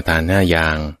กรรมฐาน5 อย่า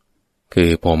งคือ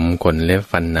ผมขนเล็บ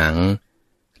ฟันหนัง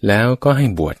แล้วก็ให้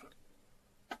บวช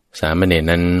สามเณร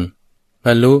นั้น บ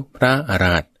รรลุพระอร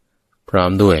หันต์พร้อ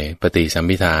มด้วยปฏิสัม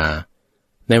ภิทา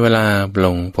ในเวลาปล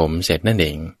งผมเสร็จนั่นเอ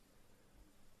ง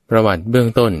ประวัติเบื้อง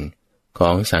ต้นขอ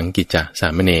งสังกิจจสา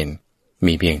มเณร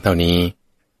มีเพียงเท่านี้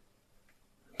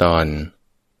ตอน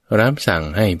รับสั่ง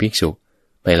ให้ภิกษุ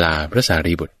ไปลาพระสา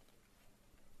รีบุตร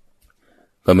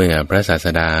ก็เมื่อพระศาส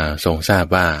ดาทรงทราบ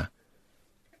ว่า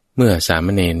เมื่อสาม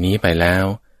เณรนี้ไปแล้ว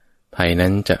ภัยนั้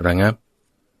นจะระงับ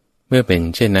เมื่อเป็น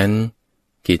เช่นนั้น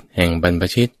กิจแห่งบรรพ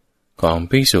ชิตของ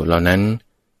ภิกษุเหล่านั้น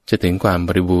จะถึงความบ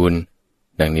ริบูรณ์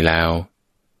ดังนี้แล้ว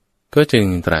ก็จึง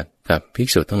ตรัสกับภิก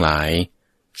ษุทั้งหลาย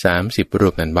30รู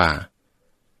ปนั้นว่า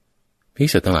ภิก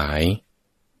ษุทั้งหลาย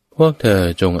พวกเธอ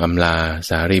จงอำลา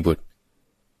สารีบุตร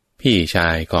พี่ชา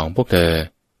ยของพวกเธอ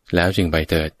แล้วจึงไป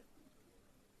เถิด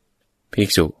ภิก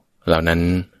ษุเหล่านั้น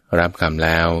รับคำแ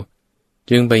ล้ว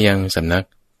จึงไปยังสำนัก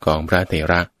ของพระเถ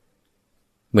ระ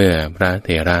เมื่อพระเถ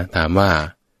ระถามว่า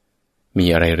มี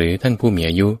อะไรหรือท่านผู้มี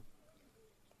อายุ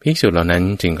ภิกษุเหล่านั้น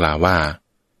จึงกล่าวว่า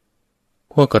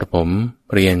พวกกระผม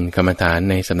เรียนกรรมฐาน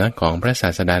ในสำนักของพระศา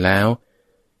สดาแล้ว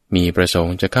มีประสง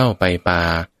ค์จะเข้าไปป่า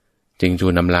จึงจู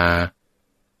นำลา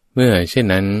เมื่อเช่น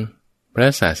นั้นพระ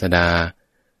ศาสดา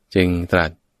จึงตรั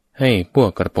สให้พว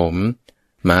กกระผม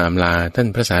มาอำลาท่าน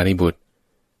พระสารีบุตร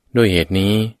ด้วยเหตุ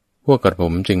นี้พวกกระผ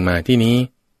มจึงมาที่นี้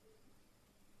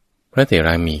พระเถร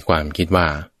ะมีความคิดว่า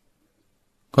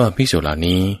ก็ภิกษุเหล่า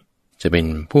นี้จะเป็น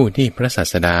ผู้ที่พระศา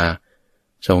สดา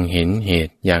ทรงเห็นเห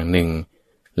ตุอย่างหนึ่ง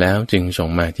แล้วจึงส่ง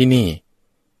มาที่นี่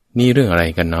เรื่องอะไร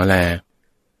กันเนาะแล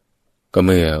ก็เ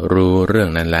มื่อรู้เรื่อง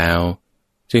นั้นแล้ว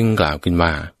จึงกล่าวขึ้นว่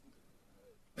า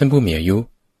ท่านผู้มีอายุ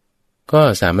ก็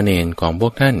สามเณรของพว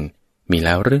กท่านมีแ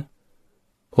ล้วหรือ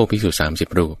พวกภิกษุ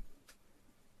30รูป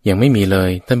ยังไม่มีเลย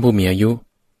ท่านผู้มีอายุ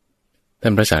ท่า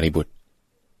นพระสารีบุตร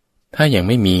ถ้ายัง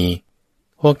ไม่มี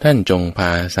พวกท่านจงพา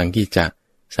สังกิจจ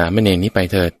สามเณรนี้ไป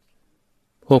เถิด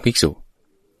พวกภิกษุ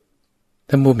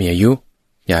ท่านผู้มีอายุ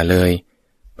อย่าเลย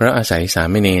เพราะอาศัยสา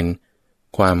มเณร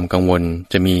ความกังวล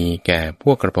จะมีแก่พ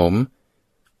วกกระผม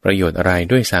ประโยชน์อะไร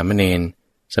ด้วยสามเณร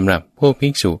สำหรับพวกภิ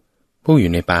กษุผู้อ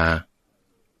ยู่ในป่า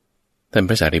ท่านพ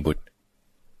ระสารีบุตร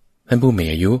ท่านผู้มี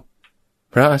อายุ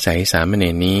เพราะอาศัยสามเณ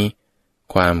รนี้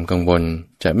ความกังวล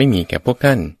จะไม่มีแก่พวก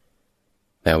ท่าน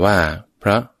แต่ว่าเพร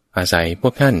าะอาศัยพ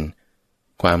วกท่าน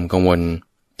ความกังวล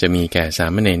จะมีแก่สา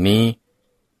มเณรนี้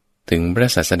ถึงพระ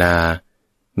ศาสดา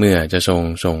เมื่อจะ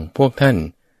ส่งพวกท่าน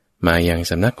มายัง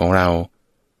สำนักของเรา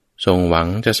ทรงหวัง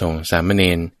จะส่งสามเณ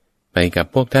รไปกับ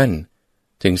พวกท่าน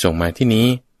จึงส่งมาที่นี้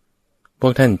พว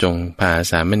กท่านจงพา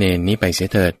สามเณรนี้ไปเสีย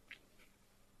เถิด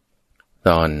ต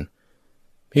อน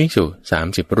ภิกษุ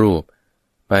30รูป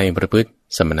ไปประพฤติ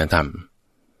สมณธรรม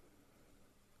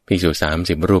ภิกษุ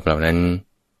30รูปเหล่านั้น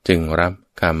จึงรับ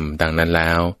คำดังนั้นแ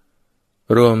ล้ว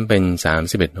รวมเป็น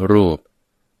31รูป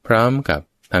พร้อมกับ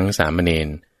ทั้งสามเณร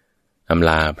อำล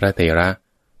าพระเถระ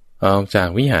ออกจาก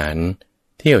วิหาร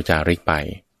เที่ยวจาริกไป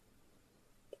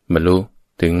บรรลุ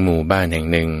ถึงหมู่บ้านแห่ง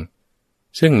หนึ่ง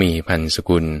ซึ่งมีพันส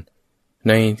กุลใ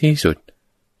นที่สุด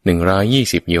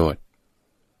120โยชน์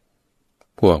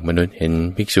พวกมนุษย์เห็น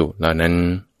ภิกษุเหล่านั้น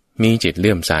มีจิตเ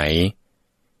ลื่อมใส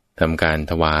ทำการ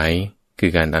ถวายคื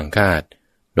อการอังคาด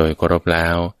โดยเคารพแล้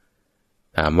ว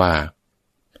ถามว่า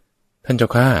ท่านเจ้า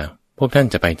ข้าพวกท่าน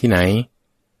จะไปที่ไหน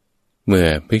เมื่อ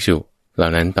ภิกษุเหล่า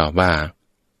นั้นตอบว่า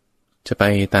จะไป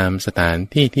ตามสถาน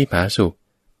ที่ที่ผาสุก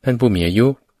ท่านผู้มีอายุ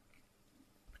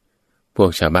พว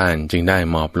กชาวบ้านจึงได้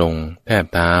หมอบลงแทบ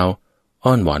เท้า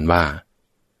อ้อนวอนว่า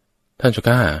ท่านเจ้า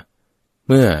ข้า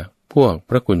เมื่อพวก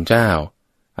พระคุณเจ้า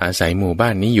อาศัยหมู่บ้า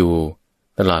นนี้อยู่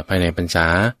ตลอดภายในพรรษา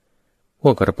พ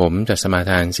วกกระผมจะสมา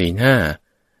ทานศีล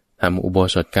5ทำอุโบ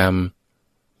สถกรรม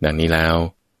ดังนี้แล้ว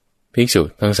ภิกษุ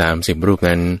ทั้ง30รูป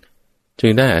นั้นจึ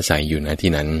งได้อาศัยอยู่ณ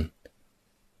ที่นั้น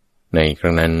ในค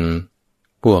รั้งนั้น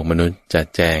พวกมนุษย์จัด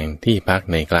แจงที่พัก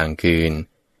ในกลางคืน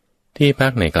ที่พั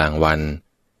กในกลางวัน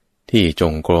ที่จ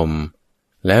งกรม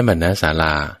และบรรณศาล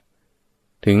า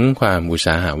ถึงความอุตส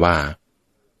าหะว่า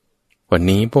วัน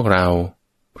นี้พวกเรา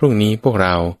พรุ่งนี้พวกเร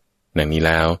าดังนี้แ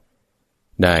ล้ว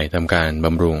ได้ทำการบ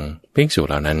ำรุงภิกษุ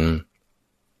เหล่านั้น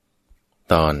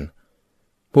ตอน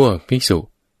พวกภิกษุ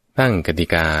ตั้งกติ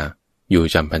กาอยู่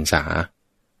จำพรรษา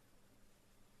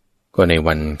ก็ใน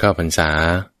วันเข้าพรรษา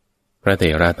พระเถ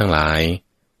ระทั้งหลาย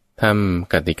ท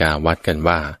ำกติกาวัดกัน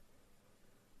ว่า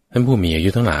ท่านผู้มีอายุ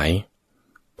ทั้งหลาย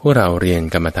พวกเราเรียน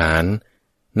กรรมฐาน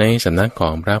ในสำนักขอ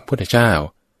งพระพุทธเจ้า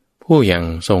ผู้ยัง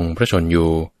ทรงพระชนอ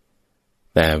ยู่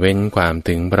แต่เว้นความ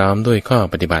ถึงพร้อมด้วยข้อ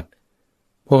ปฏิบัติ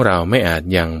พวกเราไม่อาจ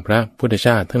ยังพระพุทธเ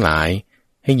จ้าทั้งหลาย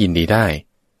ให้ยินดีได้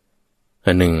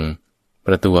อันหนึ่งป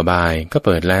ระตูอบายก็เ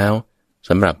ปิดแล้วส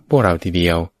ำหรับพวกเราทีเดี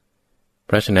ยวเ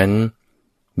พราะฉะนั้น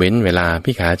เว้นเวลา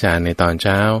พิขาจารในตอนเ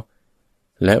ช้า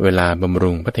และเวลาบำ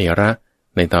รุงพระเถระ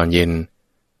ในตอนเย็น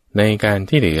ในการ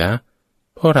ที่เหลือ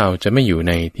พวกเราจะไม่อยู่ใ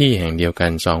นที่แห่งเดียวกั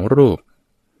น2 รูป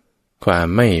ความ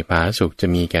ไม่ผาสุกจะ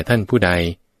มีแก่ท่านผู้ใด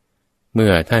เมื่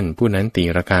อท่านผู้นั้นตี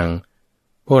ระฆัง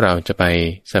พวกเราจะไป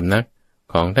สำนัก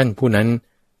ของท่านผู้นั้น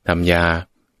ทำยา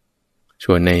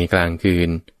ส่วนในกลางคืน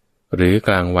หรือก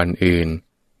ลางวันอื่น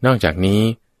นอกจากนี้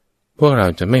พวกเรา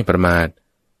จะไม่ประมาท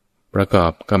ประกอ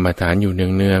บกรรมฐานอยู่เ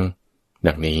นืองๆ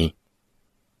ดังนี้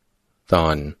ตอ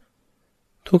น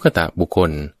ทุกขตะบุคค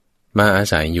ลมาอา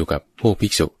ศัยอยู่กับผู้ภิ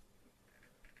กษุ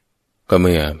ก็เ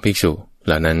มื่อภิกษุเ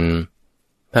หล่านั้น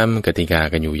ทำกติกา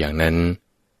กันอยู่อย่างนั้น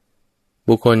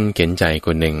บุคคลเข็นใจค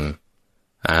นหนึ่ง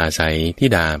อาศัยธิ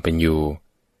ดาเป็นอยู่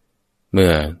เมื่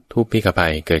อทุพพิฆภั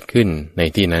ยเกิดขึ้นใน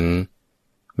ที่นั้น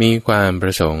มีความปร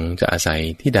ะสงค์จะอาศัย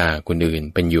ธิดาคนอื่น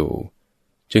เป็นอยู่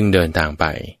จึงเดินทางไป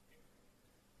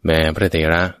แม้พระเถ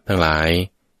ระทั้งหลาย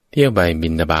เที่ยวไปบิ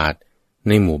ณฑบาตใ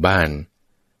นหมู่บ้าน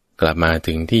กลับมา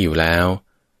ถึงที่อยู่แล้ว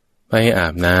ไปอา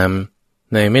บน้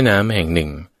ำในแม่น้ำแห่งหนึ่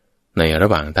งในระ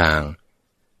หว่างทาง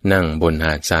นั่งบนห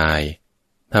าดทราย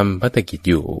ทำภัตกิจ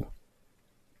อยู่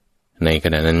ในข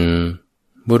ณะนั้น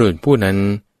บุรุษผู้นั้น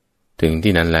ถึง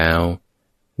ที่นั้นแล้ว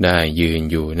ได้ยืน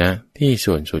อยู่ณที่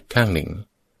ส่วนสุดข้างหนึ่ง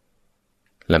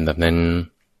ลำดับนั้น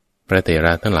พระเถร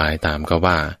ะทั้งหลายถามเขา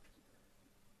ว่า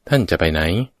ท่านจะไปไหน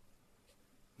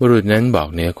บุรุษนั้นบอก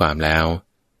เนื้อความแล้ว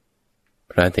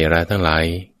พระเถระทั้งหลาย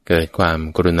เกิดความ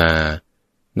กรุณา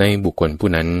ในบุคคลผู้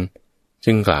นั้น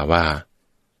จึงกล่าวว่า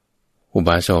อุบ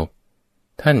าสก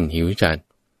ท่านหิวจัด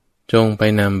จงไป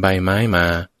นำใบไม้มา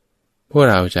พวก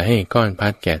เราจะให้ก้อนพั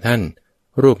ดแก่ท่าน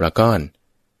รูปละก้อน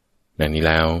ดังนี้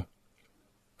แล้ว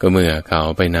ก็เมื่อเขา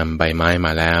ไปนำใบไม้ม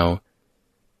าแล้ว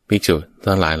ภิกษุ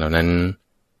ทั้งหลายเหล่านั้น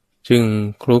จึง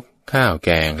คลุกข้าวแก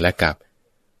งและกับ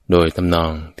โดยทำนอ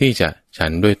งที่จะฉั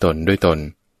นด้วยตน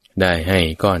ได้ให้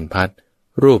ก้อนพัด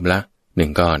รูปละ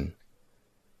1 ก้อน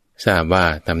ทราบว่า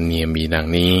ธรรมเนียมมีดัง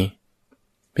นี้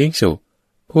ภิกษุ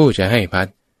ผู้จะให้พัด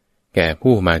แก่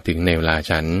ผู้มาถึงในเวลา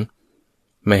ฉัน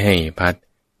ไม่ให้พัด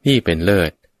ที่เป็นเลิ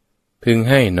ศพึง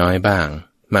ให้น้อยบ้าง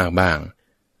มากบ้าง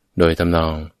โดยทำนอ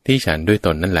งที่ฉันด้วยต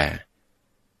นนั่นแหละ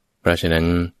เพราะฉะนั้น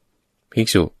ภิก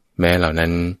ษุแม้เหล่านั้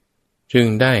นจึง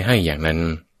ได้ให้อย่างนั้น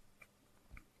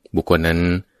บุคคลนั้น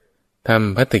ท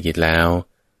ำภัตกิจแล้ว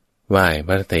ไหว้พ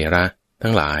ระเถระ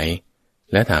ทั้งหลาย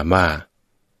และถามว่า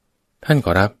ท่านข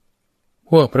อรับ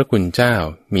พวกพระคุณเจ้า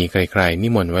มีใครๆนิ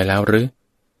มนต์ไว้แล้วหรือ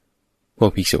พว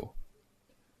กภิกษุ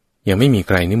ยังไม่มีใ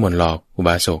ครนิมนต์หรอกอุบ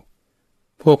าสก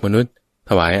พวกมนุษย์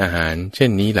ถวายอาหารเช่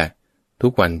นนี้แหละทุ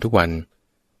กวันทุ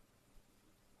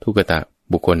กขตะ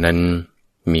บุคคลนั้น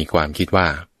มีความคิดว่า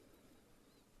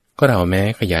ก็เราแม้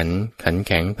ขยันขันแ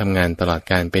ข็งทำงานตลอด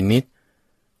การเป็นนิด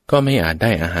ก็ไม่อาจไ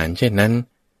ด้อาหารเช่นนั้น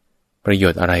ประโย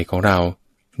ชน์อะไรของเรา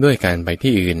ด้วยการไป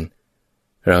ที่อื่น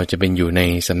เราจะเป็นอยู่ใน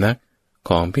สำนัก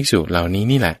ของภิกษุเหล่านี้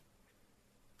นี่แหละ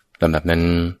ลำดับนั้น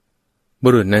บุ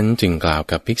รุษนั้นจึงกล่าว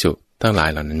กับภิกษุทั้งหลาย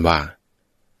เหล่านั้นว่า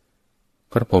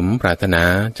กระผมปรารถนา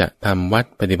จะทำวัด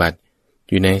ปฏิบัติ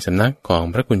อยู่ในสำนักของ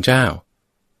พระคุณเจ้า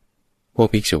พวก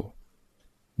ภิกษุ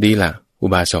ดีละอุ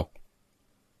บาสก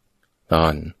ตอ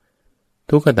น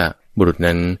ทุกขตะบุรุษ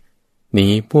นั้นหนี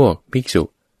พวกภิกษุ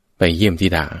ไปเยี่ยมธิ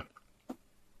ดา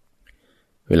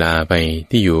เวลาไป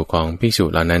ที่อยู่ของภิกษุ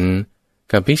เหล่านั้น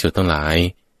กับภิกษุทั้งหลาย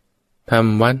ท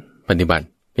ำวัดปฏิบัติ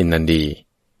เป็นนันดี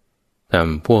ท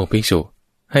ำพวกภิกษุ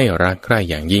ให้รักใคร่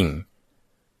อย่างยิ่ง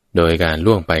โดยการ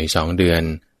ล่วงไป2 เดือน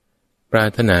ปรา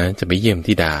รถนาจะไปเยี่ยม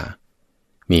ธิดา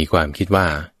มีความคิดว่า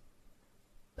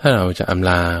ถ้าเราจะอำ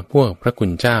ลาพวกพระคุ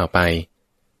ณเจ้าไป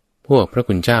พวกพระ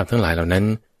คุณเจ้าทั้งหลายเหล่านั้น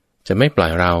จะไม่ปล่อ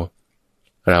ยเร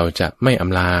าจะไม่อ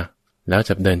ำลาแล้วจ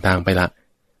ะเดินทางไปละ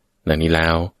ดังนี้แล้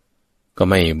วก็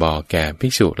ไม่บอกแก่ภิ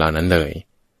กษุเหล่านั้นเลย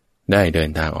ได้เดิน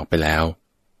ทางออกไปแล้ว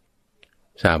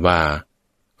ทราบว่า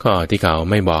ข้อที่เขา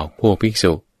ไม่บอกพวกภิก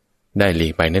ษุได้หลี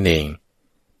กไปนั่นเอง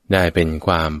ได้เป็นค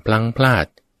วามพลั้งพลาด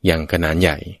อย่างขนาดให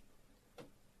ญ่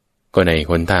ก็ใน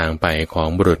หนทางไปของ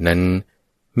บุรุษนั้น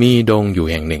มีดงอยู่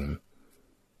แห่งหนึ่ง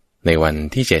ในวัน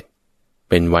ที่7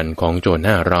เป็นวันของโจร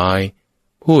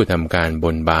500ผู้ทำการบ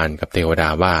นบานกับเทวดา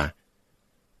ว่า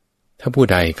ถ้าผู้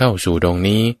ใดเข้าสู่ดง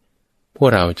นี้พวก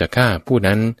เราจะฆ่าผู้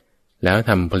นั้นแล้วท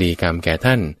ำพลีกรรมแก่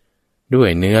ท่านด้วย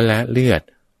เนื้อและเลือด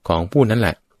ของผู้นั้นแหล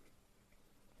ะ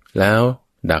แล้ว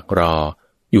ดักรอ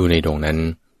อยู่ในดงนั้น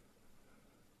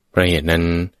เพราะเหตุนั้น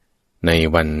ใน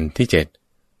วันที่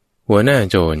7หัวหน้า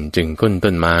โจรจึงขึ้น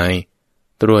ต้นไม้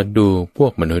ตรวจดูพว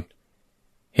กมนุษย์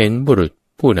เห็นบุรุษ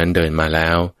ผู้นั้นเดินมาแล้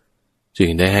วจึง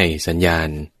ได้ให้สัญญาณ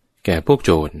แก่พวกโ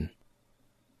จร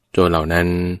เหล่านั้น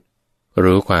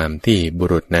รู้ความที่บุ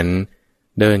รุษนั้น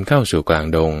เดินเข้าสู่กลาง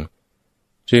ดง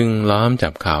จึงล้อมจั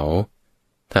บเขา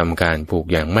ทำการผูก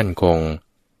อย่างมั่นคง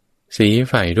สี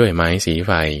ไฟด้วยไม้สีไ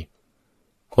ฟ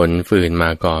ขนฟืนมา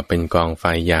ก่อเป็นกองไฟ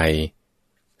ใหญ่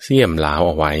เสี้ยมหลาวเ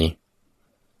อาไว้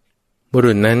บุ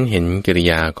รุษนั้นเห็นกิริ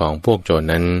ยาของพวกโจร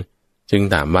นั้นจึง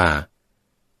ถามว่า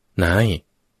นาย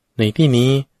ในที่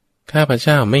นี้ข้าพเ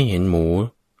จ้าไม่เห็นหมู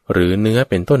หรือเนื้อ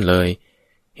เป็นต้นเลย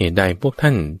เหตุใดพวกท่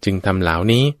านจึงทำเหลา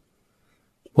นี้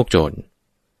พวกโจร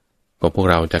ก็พวก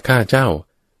เราจะฆ่าเจ้า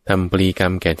ทำปลีกรร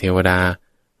มแก่เทวดา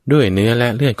ด้วยเนื้อและ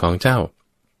เลือดของเจ้า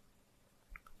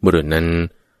บุรุษนั้น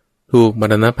ถูกม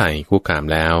รณะภัยคุกคาม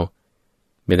แล้ว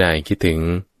ไม่ได้คิดถึง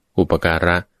อุปการ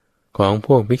ะของพ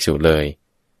วกภิกษุเลย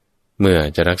เมื่อ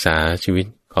จะรักษาชีวิต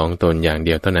ของตนอย่างเ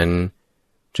ดียวเท่านั้น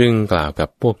จึงกล่าวกับ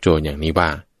พวกโจรอย่างนี้ว่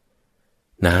า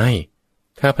นาย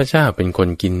ข้าพเจ้าเป็นคน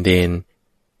กินเดน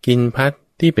กินพัด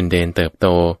ที่เป็นเดนเติบโต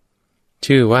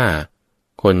ชื่อว่า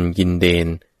คนกินเดน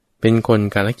เป็นคน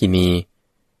กาลกิณี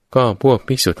ก็พวก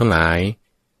ภิกษุทั้งหลาย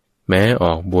แม้อ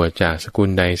อกบวชจากสกุล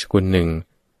ใดสกุลหนึ่ง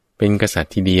เป็นกษัตริ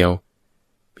ย์ทีเดียว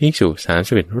ภิกษุ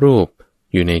31รูป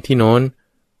อยู่ในที่โน้น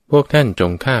พวกท่านจ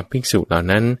งฆ่าภิกษุเหล่า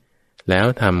นั้นแล้ว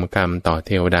ทำกรรมต่อเ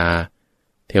ทวดา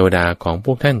เทวดาของพ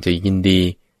วกท่านจะยินดี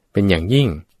เป็นอย่างยิ่ง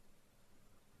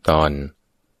ตอน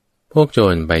พวกโจ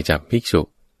รไปจับภิกษุ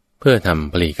เพื่อท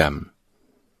ำปลีกรรม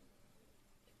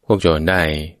พวกโจรได้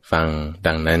ฟัง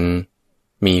ดังนั้น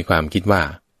มีความคิดว่า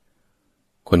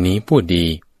คนนี้พูดดี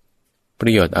ปร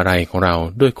ะโยชน์อะไรของเรา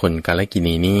ด้วยคนกาลกิ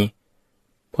ณีนี้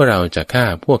พวกเราจะฆ่า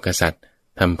พวกกษัตริย์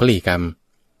ทำปลีกรรม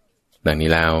ดังนี้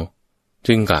แล้ว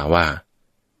จึงกล่าวว่า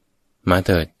มาเ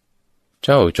ถิดเ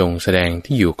จ้าจงแสดง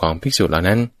ที่อยู่ของภิกษุเหล่า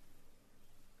นั้น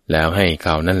แล้วให้เข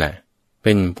านั่นแหละเ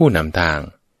ป็นผู้นำทาง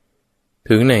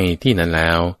ถึงในที่นั้นแล้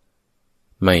ว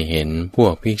ไม่เห็นพว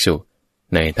กภิกษุ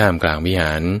ในท่ามกลางวิห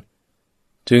าร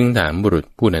จึงถามบุรุษ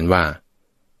ผู้นั้นว่า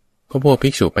พวกภิ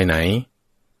กษุไปไหน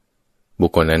บุ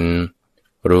คคลนั้น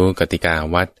รู้กติกา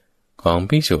วัดของ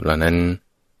ภิกษุเหล่านั้น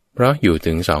เพราะอยู่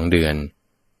ถึง2 เดือน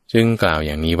จึงกล่าวอ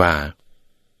ย่างนี้ว่า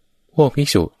พวกภิก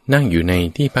ษุนั่งอยู่ใน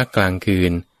ที่พักกลางคื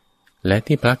นและ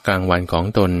ที่พักกลางวันของ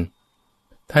ตน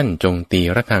ท่านจงตี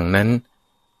ระฆังนั้น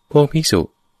พวกภิกษุ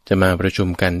จะมาประชุม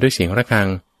กันด้วยเสียงระฆัง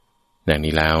ดัง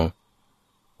นี้แล้ว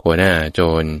หัวหน้าโจ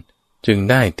รจึง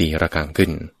ได้ตีระฆังขึ้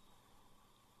น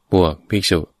พวกภิก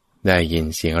ษุได้ยิน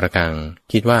เสียงระฆัง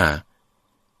คิดว่า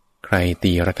ใคร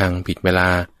ตีระฆังผิดเวลา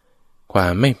ควา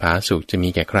มไม่ผาสุกจะมี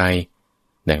แก่ใคร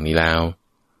ดังนี้แล้ว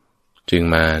จึง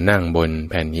มานั่งบน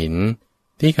แผ่นหิน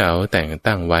ที่เขาแต่ง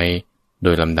ตั้งไว้โด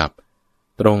ยลำดับ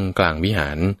ตรงกลางวิหา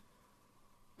ร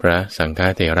พระสังฆ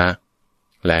เถระ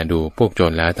แลดูพวกโจ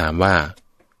รแล้วถามว่า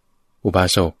อุบา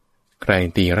สกใคร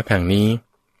ตีระฆังนี้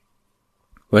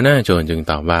หัวหน้าโจรจึง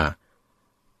ตอบว่า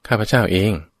ข้าพเจ้าเอ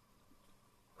ง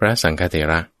พระสังฆเถ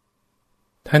ระ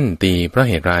ท่านตีเพราะ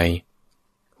เหตุไร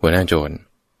หัวหน้าโจร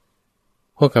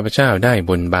พวกข้าพเจ้าได้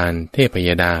บนบานเทพย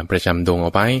ดาประจำดงเอ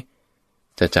าไว้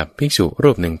จะจับภิกษุรู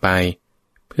ปหนึ่งไป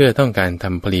เพื่อต้องการท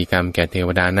ำปลีกรรมแก่เทว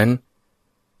ดานั้น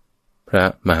พระ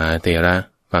มหาเถระ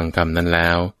ฟังคำนั้นแล้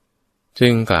วจึ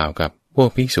งกล่าวกับพวก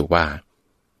ภิกษุว่า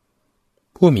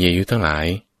ผู้มีอายุทั้งหลาย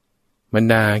บรร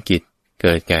ดากิจเ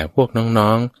กิดแก่พวกน้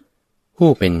องๆผู้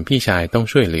เป็นพี่ชายต้อง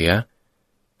ช่วยเหลือ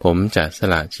ผมจะส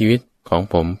ละชีวิตของ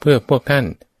ผมเพื่อพวกท่าน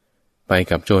ไป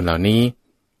กับโจรเหล่านี้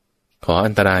ขออั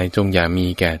นตรายจงอย่ามี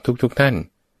แก่ทุกท่าน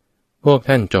พวก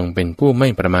ท่านจงเป็นผู้ไม่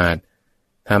ประมาท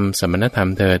ทำสมณธรรม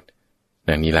เถิด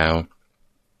ดังนี้แล้ว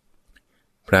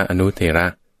พระอนุเถระ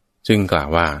จึงกล่าว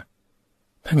ว่า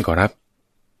ท่านขอรับ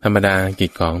ธรรมดากิ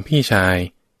จของพี่ชาย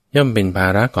ย่อมเป็นภา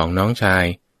ระของน้องชาย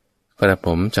กระผ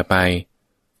มจะไป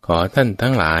ขอท่าน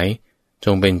ทั้งหลายจ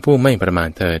งเป็นผู้ไม่ประมาท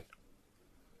เถิด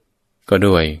ก็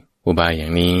ด้วยอุบายอย่า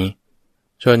งนี้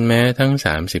ชนแม้ทั้ง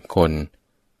30 คน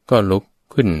ก็ลุก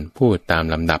ขึ้นพูดตาม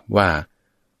ลำดับว่า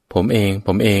ผมเ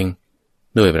อง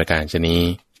ด้วยประการฉะนี้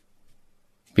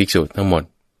ภิกษุทั้งหมด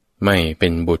ไม่เป็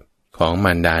นบุตรของม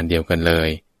ารดาเดียวกันเลย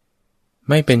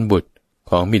ไม่เป็นบุตร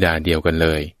ของบิดาเดียวกันเล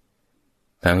ย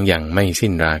ทั้งยังไม่สิ้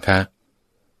นราคะ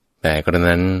แต่กระ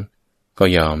นั้นก็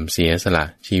ยอมเสียสละ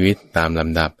ชีวิตตามล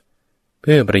ำดับเ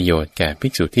พื่อประโยชน์แก่ภิ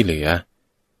กษุที่เหลือ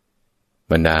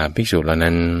บรรดาภิกษุเหล่า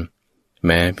นั้นแ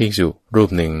ม้ภิกษุรูป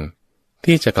หนึ่ง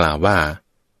ที่จะกล่าวว่า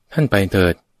ท่านไปเถิ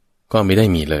ดก็ไม่ได้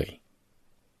มีเลย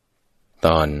ต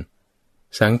อน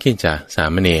สังคิจจสา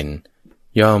มเณร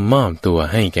ยอมมอบตัว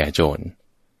ให้แก่โจร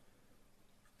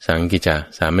สังคิจจ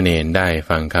สามเณรได้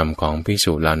ฟังคำของภิก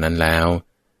ษุเหล่านั้นแล้ว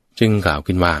จึงกล่าว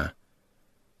ขึ้นว่า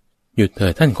หยุดเถิ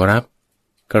ดท่านขอรับ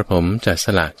กระผมจะส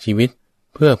ละชีวิต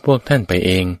เพื่อพวกท่านไปเ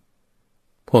อง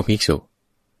พวกภิกษุ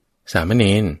สามเณ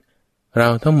รเรา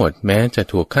ทั้งหมดแม้จะ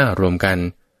ถูกฆ่ารวมกัน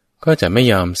ก็จะไม่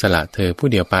ยอมสละเธอผู้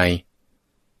เดียวไป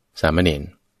สามเณร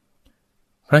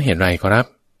เพราะเหตุไรขอรับ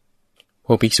พ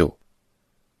วกภิกษุ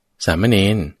สามเณ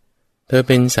ร ธอเ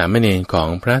ป็นสามเณรของ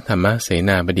พระธรรมเส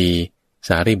นาบดีส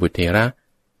ารีบุตรเถระ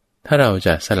ถ้าเราจ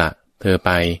ะสละเธอไป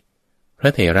พร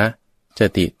ะเถระจะ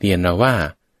ติเตียนเราว่า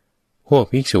พวก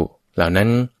ภิกษุเหล่านั้น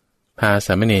พาส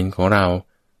ามเณรของเรา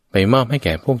ไปมอบให้แ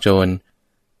ก่พวกโจร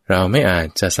เราไม่อาจ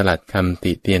จะสลัดคำ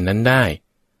ติเตียนนั้นได้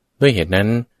ด้วยเหตุนั้น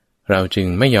เราจึง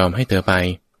ไม่ยอมให้เธอไป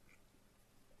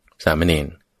สามเณร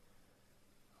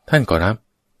ท่านขอรับ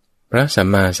พระสัม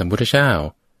มาสัมพุทธเจ้า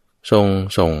ทรง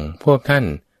ส่งพวกท่าน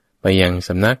ไปยังส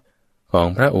ำนักของ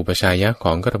พระอุปชายะข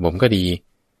องกระผมก็ดี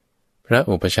พระ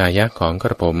อุปชายะของก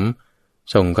ระผม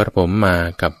ส่งกระผมมา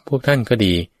กับพวกท่านก็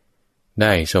ดีไ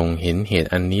ด้ทรงเห็นเหตุ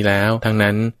อันนี้แล้วทั้ง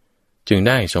นั้นจึงไ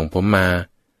ด้ส่งผมมา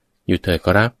อยู่เถิดข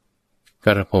อรับก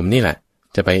ระผมนี่แหละ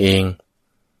จะไปเอง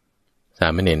สา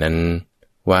มเณรนั้น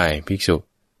ไหว้ภิกษุ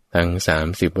ทั้ง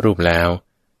30 รูปแล้ว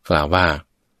กล่าวว่า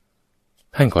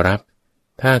ท่านขอรับ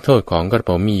ถ้าโทษของกระ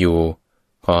ผมมีอยู่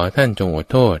ขอท่านจงอด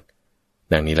โทษ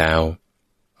ดังนี้แล้ว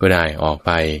ก็ได้ออกไ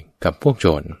ปกับพวกโจ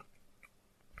ร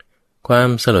ความ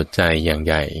สลดใจอย่างใ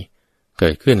หญ่เกิ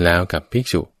ดขึ้นแล้วกับภิก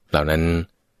ษุเหล่านั้น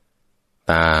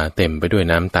ตาเต็มไปด้วย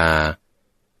น้ำตา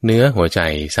เนื้อหัวใจ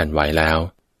สั่นไหวแล้ว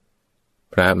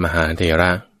พระมหาเถร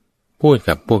ะพูด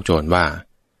กับพวกโจรว่า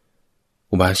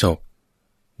อุบาสก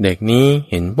เด็กนี้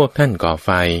เห็นพวกท่านก่อไฟ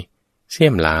เสี้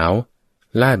ยมหลาว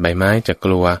ลาดใบไม้จะก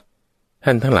ลัวท่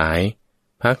านทั้งหลาย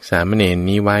พักสามเณร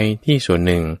นี้ไว้ที่ส่วน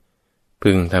หนึ่ง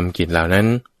พึงทำกิจเหล่านั้น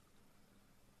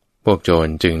พวกโจ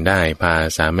รจึงได้พา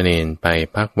สามเณรไป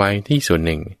พักไว้ที่ส่วนห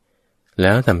นึ่งแ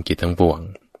ล้วทำกิจทั้งปวง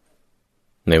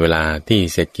ในเวลาที่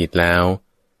เสร็จกิจแล้ว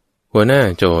หัวหน้า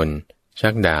โจรชั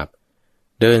กดาบ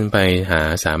เดินไปหา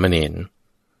สามเณ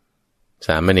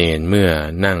รเมื่อ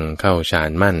นั่งเข้าฌา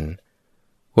นมั่น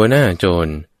หัวหน้าโจร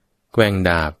แกว่ง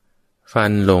ดาบฟั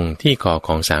นลงที่คอข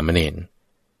องสามเณร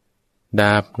ด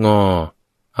าบงอ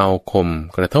เอาคม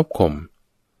กระทบคม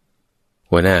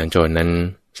หัวหน้าโจรนั้น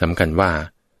สำคัญว่า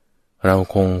เรา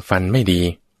คงฟันไม่ดี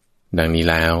ดังนี้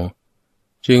แล้ว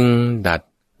จึงดัด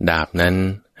ดาบนั้น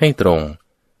ให้ตรง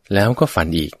แล้วก็ฟัน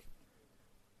อีก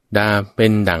ดาบเป็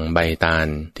นดั่งใบตาล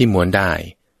ที่ม้วนได้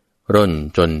ร่น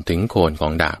จนถึงโคนขอ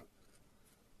งดาบ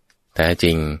แท้จ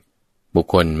ริงบุค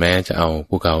คลแม้จะเอา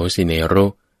ภูเขาสิเนรุ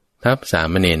ทับสา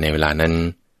มเณรในเวลานั้น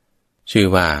ชื่อ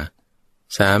ว่า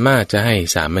สามารถจะให้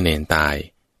สามเณรตาย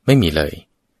ไม่มีเลย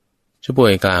ชั่วป่ว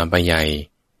ยกลางไปใหญ่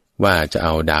ว่าจะเอ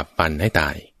าดาบฟันให้ตา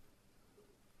ย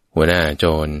หัวหน้าโจ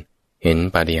รเห็น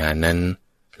ปาฏิหาริย์นั้น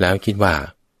แล้วคิดว่า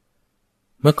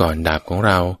เมื่อก่อนดาบของเ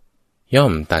ราย่อ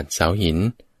มตัดเสาหิน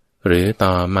หรือต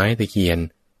อไม้ตะเคียน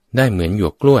ได้เหมือนหย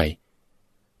วกกล้วย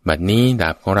บัดนี้ดา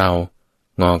บของเรา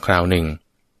งอคราวหนึ่ง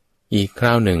อีกคร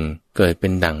าวหนึ่งเกิดเป็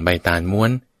นดั่งใบตาลม้ว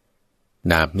น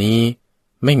ดาบนี้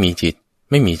ไม่มีจิต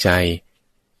ไม่มีใจ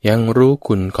ยังรู้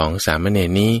คุณของสามเณ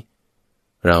รนี้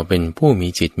เราเป็นผู้มี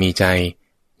จิตมีใจ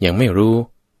ยังไม่รู้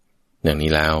ดัง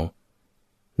นี้แล้ว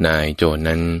นายโจร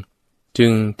นั้นจึ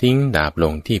งทิ้งดาบล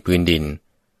งที่พื้นดิน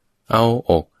เอา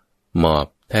อกหมอบ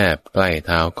แทบใกล้เ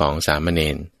ท้าของสามเณ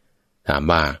รถาม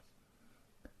ว่า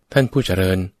ท่านผู้เจ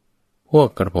ริญพวก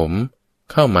กระผม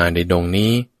เข้ามาในดง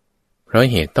นี้เพราะ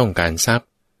เหตุต้องการทรัพย์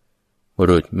บุ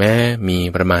รุษแม้มี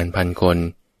ประมาณ1,000 คน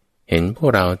เห็นพวก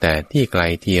เราแต่ที่ไกล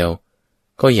เทียว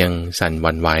ก็ยังสั่นห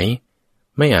วั่นไหว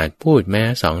ไม่อาจพูดแม้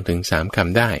2-3 ค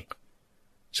ำได้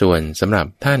ส่วนสำหรับ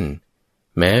ท่าน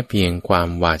แม้เพียงความ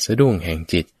หวาดสะดุ้งแห่ง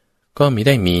จิตก็มิไ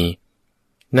ด้มี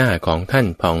หน้าของท่าน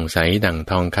ผ่องใสดั่ง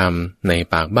ทองคำใน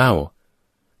ปากเบ้า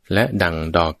และดั่ง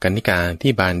ดอกกัญญิกา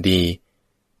ที่บานดี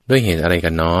ด้วยเหตุอะไร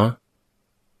กันเนาะ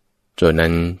โจร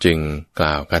นั้นจึงก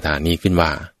ล่าวคาถานี้ขึ้นว่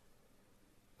า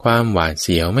ความหวาดเ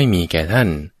สียวไม่มีแก่ท่าน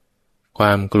คว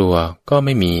ามกลัวก็ไ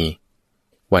ม่มี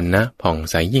วรรณะผ่อง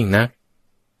ใสยิ่งนัก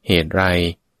เหตุไร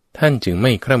ท่านจึงไ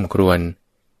ม่คร่ำครวญ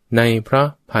ในเพราะ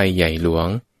ภัยใหญ่หลวง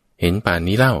เห็นป่าน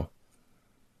นี้เล่า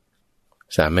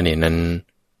สามเณรนั้น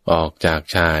ออกจาก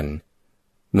ฌาน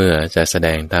เมื่อจะแสด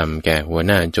งธรรมแก่หัวห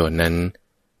น้าโจรนั้น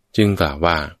จึงกล่าว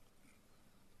ว่า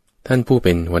ท่านผู้เ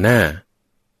ป็นหัวหน้า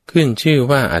ขึ้นชื่อ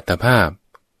ว่าอัตภาพ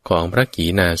ของพระขี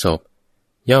ณาสพ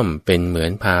ย่อมเป็นเหมือ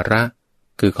นภาระ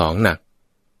คือของหนัก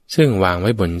ซึ่งวางไ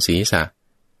ว้บนศีรษะ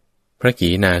พระขี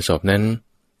ณาสพนั้น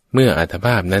เมื่ออัตภ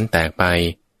าพนั้นแตกไป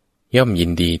ย่อมยิ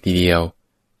นดีทีเดียว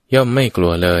ย่อมไม่กลั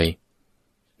วเลย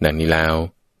ดังนี้แล้ว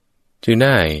จึงไ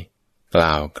ด้กล่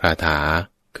าวคาถา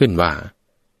ขึ้นว่า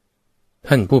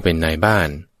ท่านผู้เป็นนายบ้าน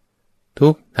ทุ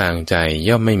กทางใจ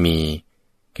ย่อมไม่มี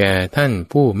แก่ท่าน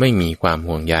ผู้ไม่มีความ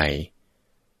ห่วงใย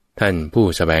ท่านผู้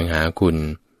แสวงหาคุณ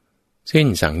สิ้น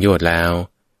สังโยชน์แล้ว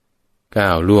ก้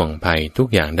าวล่วงภัยทุก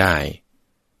อย่างได้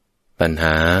ตัณห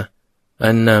า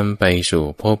อันนำไปสู่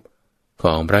ภพข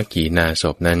องพระขีณาส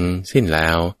พนั้นสิ้นแล้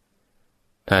ว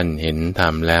ท่านเห็นธรร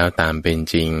มแล้วตามเป็น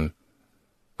จริง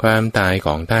ความตายข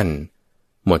องท่าน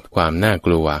หมดความน่าก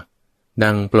ลัว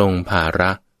ดังปลงภาร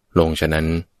ะลงฉะนั้น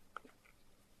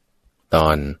ตอ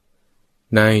น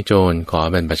นายโจรขอ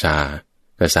บรรพชา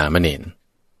กับสามเณร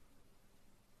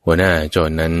หัวหน้าโจ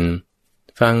รนั้น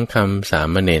ฟังคำสา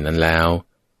มเณรนั้นแล้ว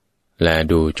และ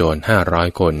ดูโจร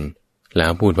500 คนแล้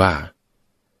วพูดว่า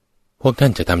พวกท่า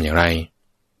นจะทำอย่างไร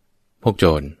พวกโจ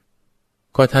ร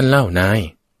ก็ท่านเล่านาย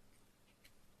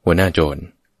หัวหน้าโจร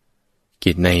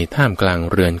กิจในท่ามกลาง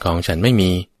เรือนของฉันไม่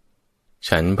มี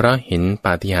ฉันเพราะเห็นป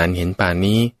าฏิหาริย์เห็นป่าน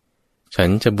นี้ฉัน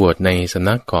จะบวชในสำ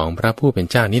นักของพระผู้เป็น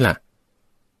เจ้านี่ล่ะ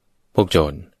พวกโจ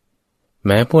รแ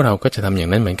ม้พวกเราก็จะทำอย่า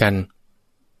งนั้นเหมือนกัน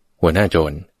หัวหน้าโจ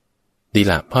รดี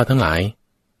ละพ่อทั้งหลาย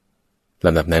ล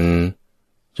ำดับนั้น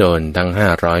โจรทั้ง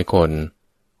500 คน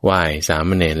ไหว้สา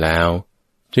มเณรแล้ว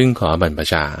จึงขอบรรพ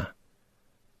ชา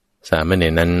สามเณ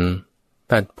รนั้น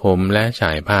ตัดผมและฉ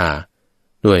ายผ้า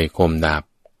ด้วยคมดาบ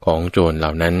ของโจรเหล่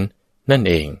านั้นนั่น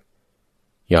เอง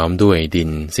ย้อมด้วยดิน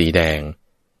สีแดง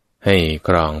ให้ก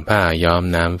รองผ้าย้อม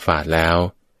น้ำฝาดแล้ว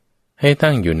ให้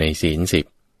ตั้งอยู่ในศีล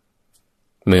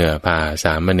10เมื่อพาส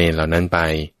ามเณรเหล่านั้นไป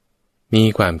มี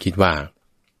ความคิดว่า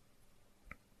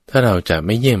ถ้าเราจะไ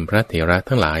ม่เยี่ยมพระเถระ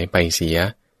ทั้งหลายไปเสีย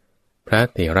พระ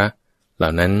เถระเหล่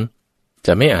านั้นจ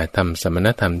ะไม่อาจทำสมณ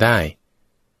ธรรมได้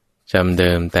จำเ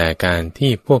ดิมแต่การ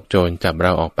ที่พวกโจรจับเร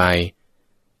าออกไป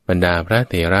บรรดาพระ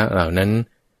เถระเหล่านั้น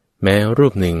แม้รู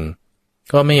ปหนึ่ง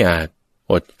ก็ไม่อาจ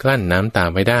อดกลั้นน้ำตา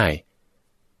ไว้ได้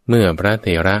เมื่อพระเถ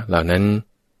ระเหล่านั้น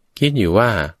คิดอยู่ว่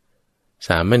าส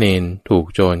ามเณรถูก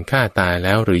โจรฆ่าตายแ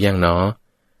ล้วหรือยังหนอ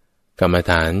กรรม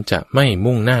ฐานจะไม่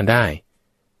มุ่งหน้าได้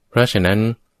เพราะฉะนั้น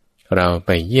เราไป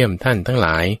เยี่ยมท่านทั้งหล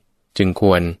ายจึงค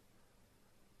วร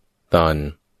ตอน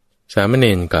สามเณ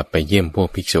รกลับไปเยี่ยมพวก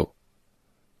ภิกษุ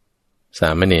สา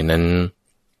มเณรนั้น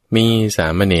มีสา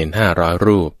มเณร500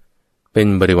 รูปเป็น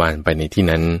บริวารไปในที่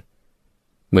นั้น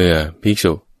เมื่อภิก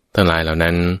ษุทั้งหลายเหล่า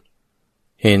นั้น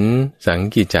เห็นสัง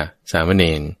กิจจะสามเณ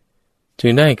รจึ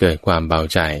งได้เกิดความเบา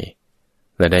ใจ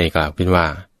และได้กล่าวขึ้นว่า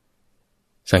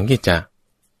สังกิจจะ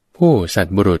ผู้สัต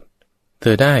บุรุษเธ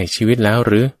อได้ชีวิตแล้วห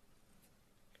รือ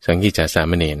สังกิจจะสา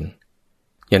มเณร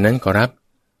อย่างนั้นขอรับ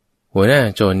หัวหน้า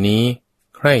โจรนี้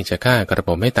ใครจะฆ่ากระผ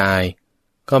มให้ตาย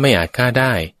ก็ไม่อาจฆ่าไ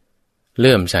ด้เ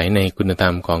ลื่อมใสในคุณธร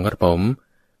รมของกระผม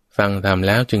ฟังธรรมแ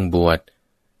ล้วจึงบวช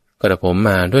กระผมม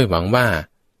าด้วยหวังว่า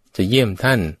จะเยี่ยม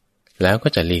ท่านแล้วก็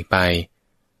จะหลีกไป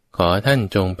ขอท่าน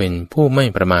จงเป็นผู้ไม่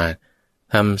ประมาท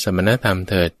ทำสมณธรรม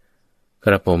เถิดก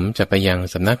ระผมจะไปยัง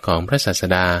สำนักของพระศาส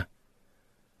ดา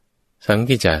สัง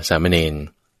กิจจะสามเณร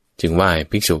จึงไหว้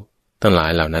ภิกษุทั้งหลา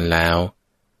ยเหล่านั้นแล้ว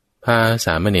พาส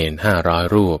ามเณร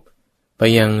500 รูปไป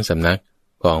ยังสำนัก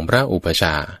ของพระอุปัชฌ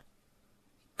าย์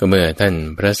ก็เมื่อท่าน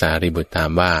พระสารีบุตรถา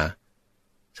มว่า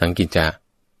สังกิจจะ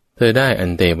เธอได้อั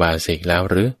นเตวาสิกแล้ว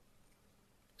หรือ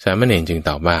สามเณรจึงต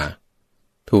อบว่า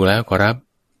ถูกแล้วขอรับ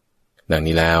ดัง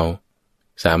นี้แล้ว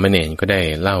สามเณรก็ได้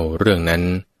เล่าเรื่องนั้น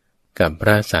กับพร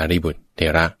ะสารีบุตรเถ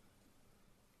ระ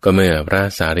ก็เมื่อพระ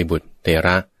สารีบุตรเถร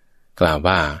ะกล่าว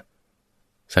ว่า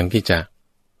สังกิจจะ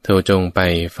เธอจงไป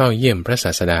เฝ้าเยี่ยมพระศ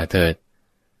าสดาเถิด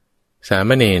สา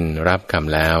มเณรรับค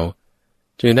ำแล้ว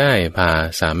จึงได้พา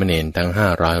สามเณรทั้ง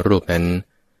500 รูปนั้น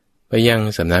ไปยัง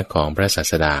สำนักของพระศา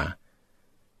สดา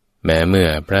แม้เมื่อ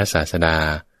พระศาสดา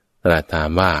ตรัสถาม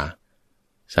ว่า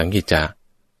สังกิจจะ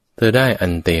เธอได้อั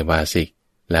นเตวาสิก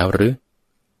แล้วหรือ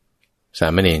สา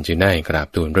มเณรจึงได้กราบ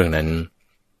ทูลเรื่องนั้น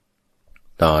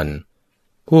ตอน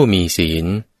ผู้มีศีล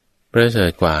ประเสริ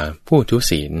ฐกว่าผู้ทุ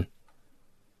ศีล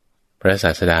พระศ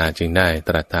าสดาจึงได้ต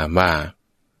รัสถามว่า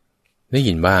ได้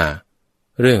ยินว่า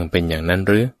เรื่องเป็นอย่างนั้น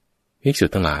หรือภิกษุ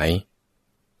ทั้งหลาย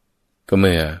ก็เ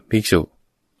มื่อภิกษุ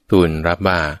ทูลรับ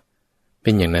ว่าเป็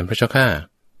นอย่างนั้นพระเจ้าข้า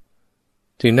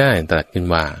จึงได้ตรัสขึ้น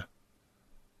ว่า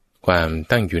ความ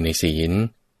ตั้งอยู่ในศีล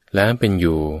และเป็นอ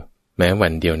ยู่แม้วั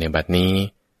นเดียวในบัดนี้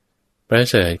ประ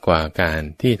เสริฐกว่าการ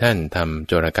ที่ท่านทำ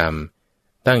โจรกรรม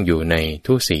ตั้งอยู่ใน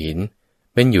ทุศีล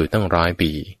เป็นอยู่ตั้ง100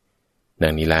 ปีดั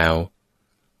งนี้แล้ว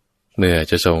เมื่อ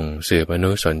จะทรงสืบอ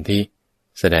นุสนธิ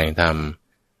แสดงธรรม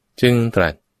จึงตรั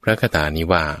สพระคาถานี้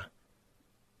ว่า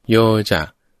โยจะ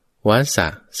วัสสะ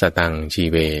สตังชี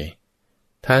เว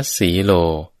ทัสสีโล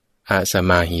อะส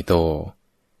มาหิโต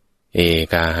เอ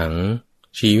กาหัง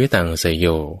ชีวิตังเสยโย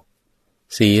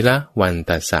ศีละวัน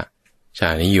ตัสสะชา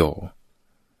นิโย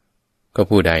ก็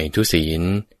ผู้ใดทุศีล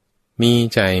มี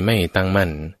ใจไม่ตั้งมั่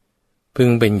นพึง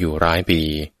เป็นอยู่100 ปี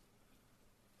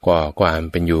กว่าความ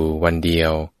เป็นอยู่วันเดีย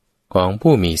วของ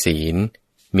ผู้มีศีล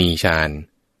มีฌาน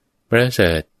ประเส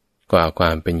ริฐกว่าคว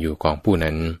ามเป็นอยู่ของผู้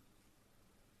นั้น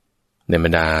ในบ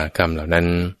รรดาคำเหล่านั้น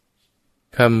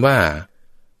คำว่า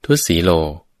ทุศีโล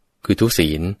คือทุศี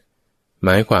ลหม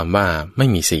ายความว่าไม่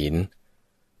มีศีล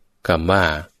คำว่า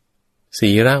ศี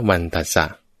ลวันตัสสะ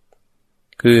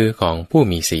คือของผู้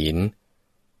มีศีล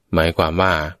หมายความ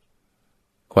ว่า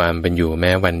ความเป็นอยู่แ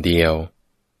ม้วันเดียว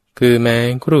คือแม้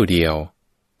ครู่เดียว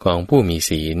ของผู้มี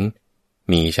ศีล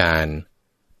มีฌาน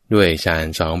ด้วยฌาน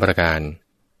2ประการ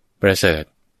ประเสริฐ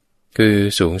คือ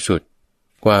สูงสุด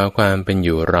กว่าความเป็นอ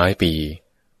ยู่100 ปี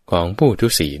ของผู้ทุ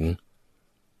ศีล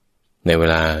ในเว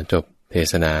ลาจบเท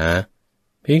ศนา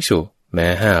ภิกษุแม้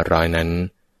500นั้น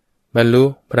บรรลุ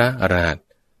พระอรหันต์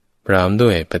พร้อมด้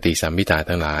วยปฏิสัมภิทา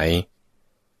ทั้งหลาย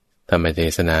ธรรมเท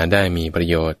ศนาได้มีประ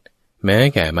โยชน์แม้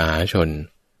แก่มหาชน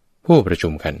ผู้ประชุ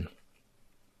มกัน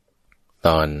ต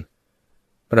อน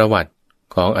ประวัติ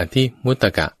ของอธิมุตต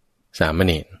กะสามเ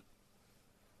ณร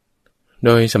โด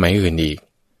ยสมัยอื่นอีก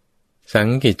สัง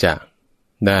กิจจะ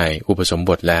ได้อุปสม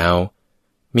บทแล้ว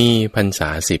มีพรรษา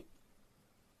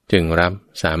10จึงรับ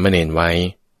สามเณรไว้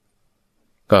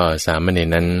ก็สามเณร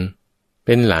นั้นเ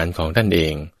ป็นหลานของท่านเอ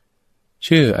ง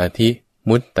ชื่ออธิ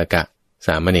มุตตกะส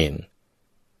ามเณร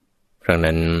ครั้ง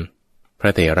นั้นพร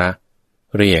ะเถระ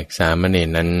เรียกสามเณร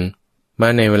นั้นมา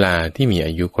ในเวลาที่มีอ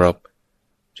ายุครบ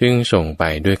จึงส่งไป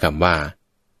ด้วยคำว่า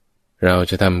เรา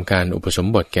จะทำการอุปสม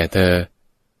บทแก่เธอ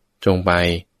จงไป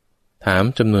ถาม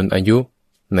จำนวนอายุ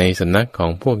ในสำนักขอ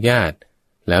งพวกญาติ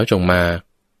แล้วจงมา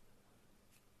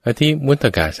อธิมุตต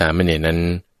กะสามเณรนั้น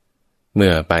เมื่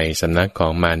อไปสำนักขอ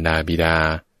งมารดาบิดา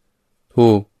ถู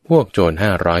กพวกโจร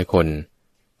500 คน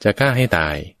จะฆ่าให้ตา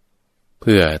ยเ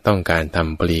พื่อต้องการท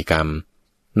ำปลีกรรม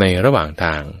ในระหว่างท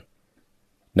าง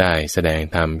ได้แสดง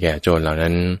ธรรมแก่โจรเหล่า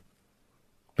นั้น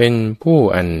เป็นผู้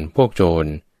อันพวกโจร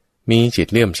มีจิต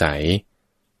เลื่อมใส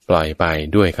ปล่อยไป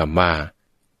ด้วยคำว่า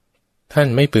ท่าน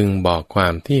ไม่พึงบอกควา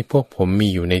มที่พวกผมมี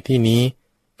อยู่ในที่นี้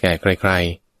แก่ใคร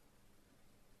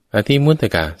ๆอธิมุตต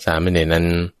กะสามเณรนั้น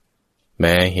แ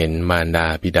ม้เห็นมารดา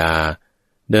บิดา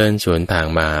เดินสวนทาง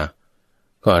มา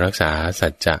ก็รักษาสั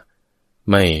จจะ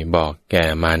ไม่บอกแก่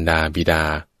มารดาบิดา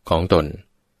ของตน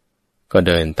ก็เ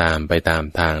ดินตามไปตาม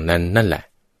ทางนั้นนั่นแหละ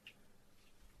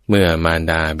เมื่อมาร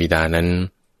ดาบิดานั้น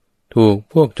ถูก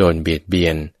พวกโจรเบียดเบีย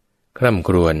นคร่ำค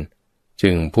รวญจึ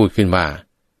งพูดขึ้นว่า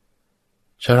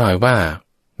ฉลอยว่า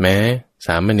แม้ส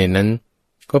ามเณรนั้น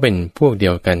ก็เป็นพวกเดี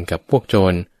ยวกันกับพวกโจ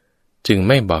รจึงไ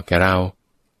ม่บอกแก่เรา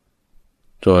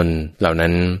โจรเหล่า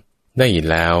นั้นได้ยิน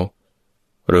แล้ว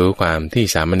รู้ความที่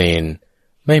สามเณร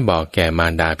ไม่บอกแก่มา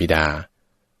รดาบิดา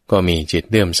ก็มีจิต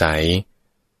เลื่อมใส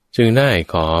จึงได้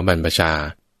ขอบรรพชา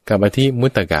กับอธิมุ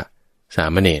ตตกะสา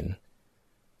มเณร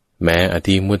แม้อ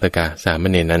ธิมุตตกะสาม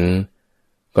เณรนั้น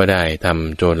ก็ได้ท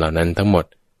ำโจรเหล่านั้นทั้งหมด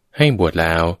ให้บวชแ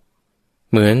ล้ว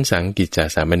เหมือนสังกิจจ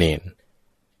สามเณร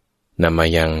นำมา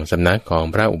ยังสำนักของ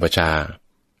พระอุปชา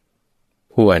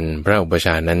ผู้อันพระอุปช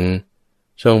านั้น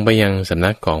ทรงไปยังสำ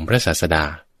นักของพระศาสดา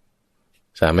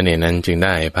สามเณรนั้นจึงไ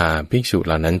ด้พาภิกษุเ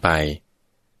หล่านั้นไป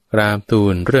กราบทู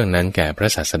ลเรื่องนั้นแก่พระ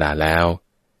ศาสดาแล้ว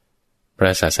พร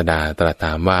ะศาสดาตรัสถ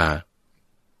ามว่า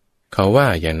เขาว่า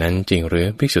อย่างนั้นจริงหรือ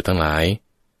ภิกษุทั้งหลาย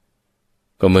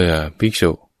ก็เมื่อภิก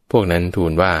ษุพวกนั้นทู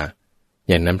ลว่า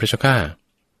อย่างนั้นพระเจ้าข้า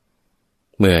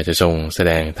เมื่อจะทรงแส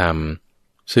ดงธรรม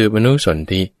สืบอนุสน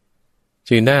ธิ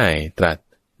จึงได้ตรัส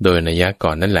โดยนัยยะก่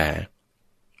อนนั่นแหละ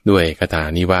ด้วยคาถา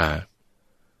นี้ว่า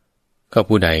ก็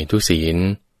ผู้ใดทุศีล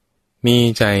มี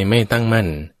ใจไม่ตั้งมั่น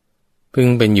พึง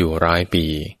เป็นอยู่100 ปี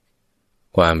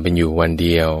ความเป็นอยู่วันเ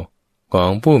ดียวของ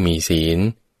ผู้มีศีล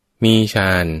มีฌ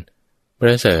านปร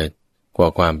ะเสริฐกว่า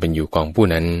ความเป็นอยู่ของผู้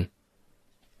นั้น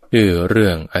คือเรื่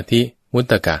องอธิมุต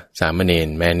ตกะสามเณร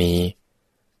แม้นี้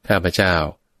ข้าพเจ้า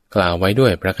กล่าวไว้ด้ว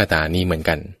ยพระคาถานี้เหมือน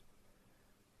กัน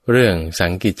เรื่องสั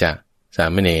งกิจจะสา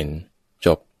มเณรจ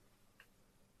บ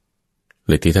เ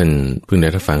ลยที่ท่านเพิ่งได้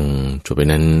รับฟังจบไป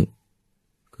นั้น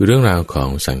คือเรื่องราวของ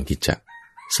สังกิจจะ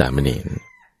สามเณร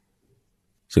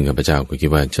ซึ่งข้าพเจ้าก็คิด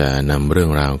ว่าจะนำเรื่อ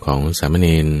งราวของสามเณ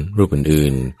รรูปอื่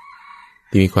นๆ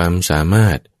ที่มีความสามา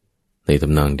รถในต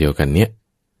ำนองเดียวกันเนี้ย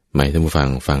มาให้ท่านผู้ฟัง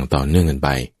ฟังต่อเนื่องกันไป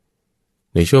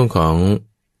ในช่วงของ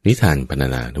นิทานพรรณ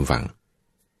นาท่านฟัง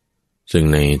ซึ่ง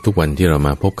ในทุกวันที่เราม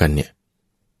าพบกันเนี่ย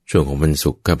ช่วงของวัน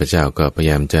ศุกร์ข้าพเจ้าก็พยา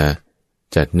ยามจะ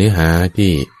จัดเนื้อหา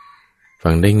ที่ฟั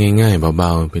งได้ง่ายๆเบ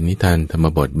าๆเป็นนิทานธรรม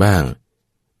บทบ้าง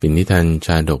เป็นนิทานช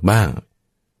าดกบ้าง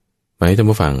มาให้ท่าน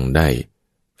ผู้ฟังได้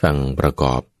ฟังประก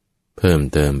อบเพิ่ม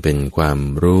เติมเป็นความ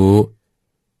รู้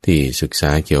ที่ศึกษ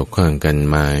าเกี่ยวข้องกัน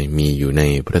มามีอยู่ใน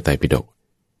พระไตรปิฎก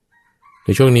ใน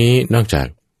ช่วงนี้นอกจาก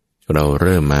เราเ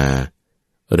ริ่มมา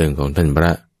เรื่องของท่านพร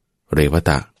ะเรว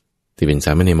ตะที่เป็นส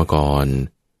ามเณรมาก่อน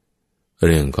เ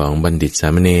รื่องของบัณฑิตสา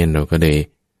มเณรเราก็ได้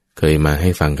เคยมาให้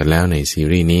ฟังกันแล้วในซี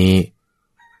รีส์นี้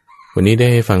วันนี้ได้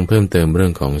ให้ฟังเพิ่มเติมเรื่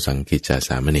องของสังกิจจส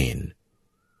ามเณร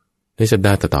ในสัปด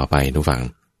าห์ต่อไปทุกฟัง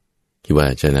คิดว่า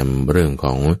จะนำเรื่องข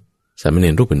องสามเณ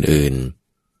รรูปอื่น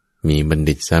ๆ มีบัณ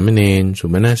ฑิตสามเณรสุ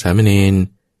มาณะสามเณร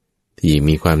ที่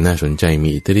มีความน่าสนใจมี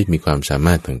อิทธิฤทธิ์มีความสาม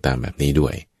ารถต่างๆแบบนี้ด้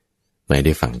วยไม่ไ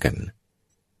ด้ฟังกัน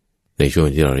ในช่วง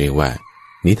ที่เราเรียกว่า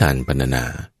นิทานพรรณนา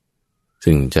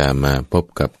ซึ่งจะมาพบ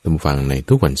กับท่านผู้ฟังใน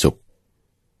ทุกวันศุกร์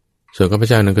ส่วนข้าพ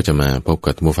เจ้านั้นก็จะมาพบ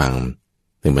กับท่านผู้ฟัง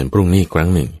ในวันพรุ่งนี้ครั้ง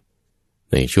หนึ่ง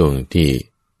ในช่วงที่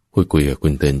พูดคุยกับคุ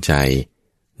ณเตือนใจ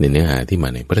ในเนื้อหาที่มา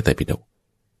ในพระไตรปิฎก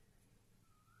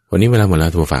วันนี้เวลาหมดแล้ว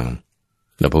ท่านผู้ฟัง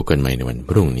เราพบกันใหม่ในวันพ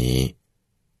รุ่งนี้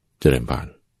เจริญพร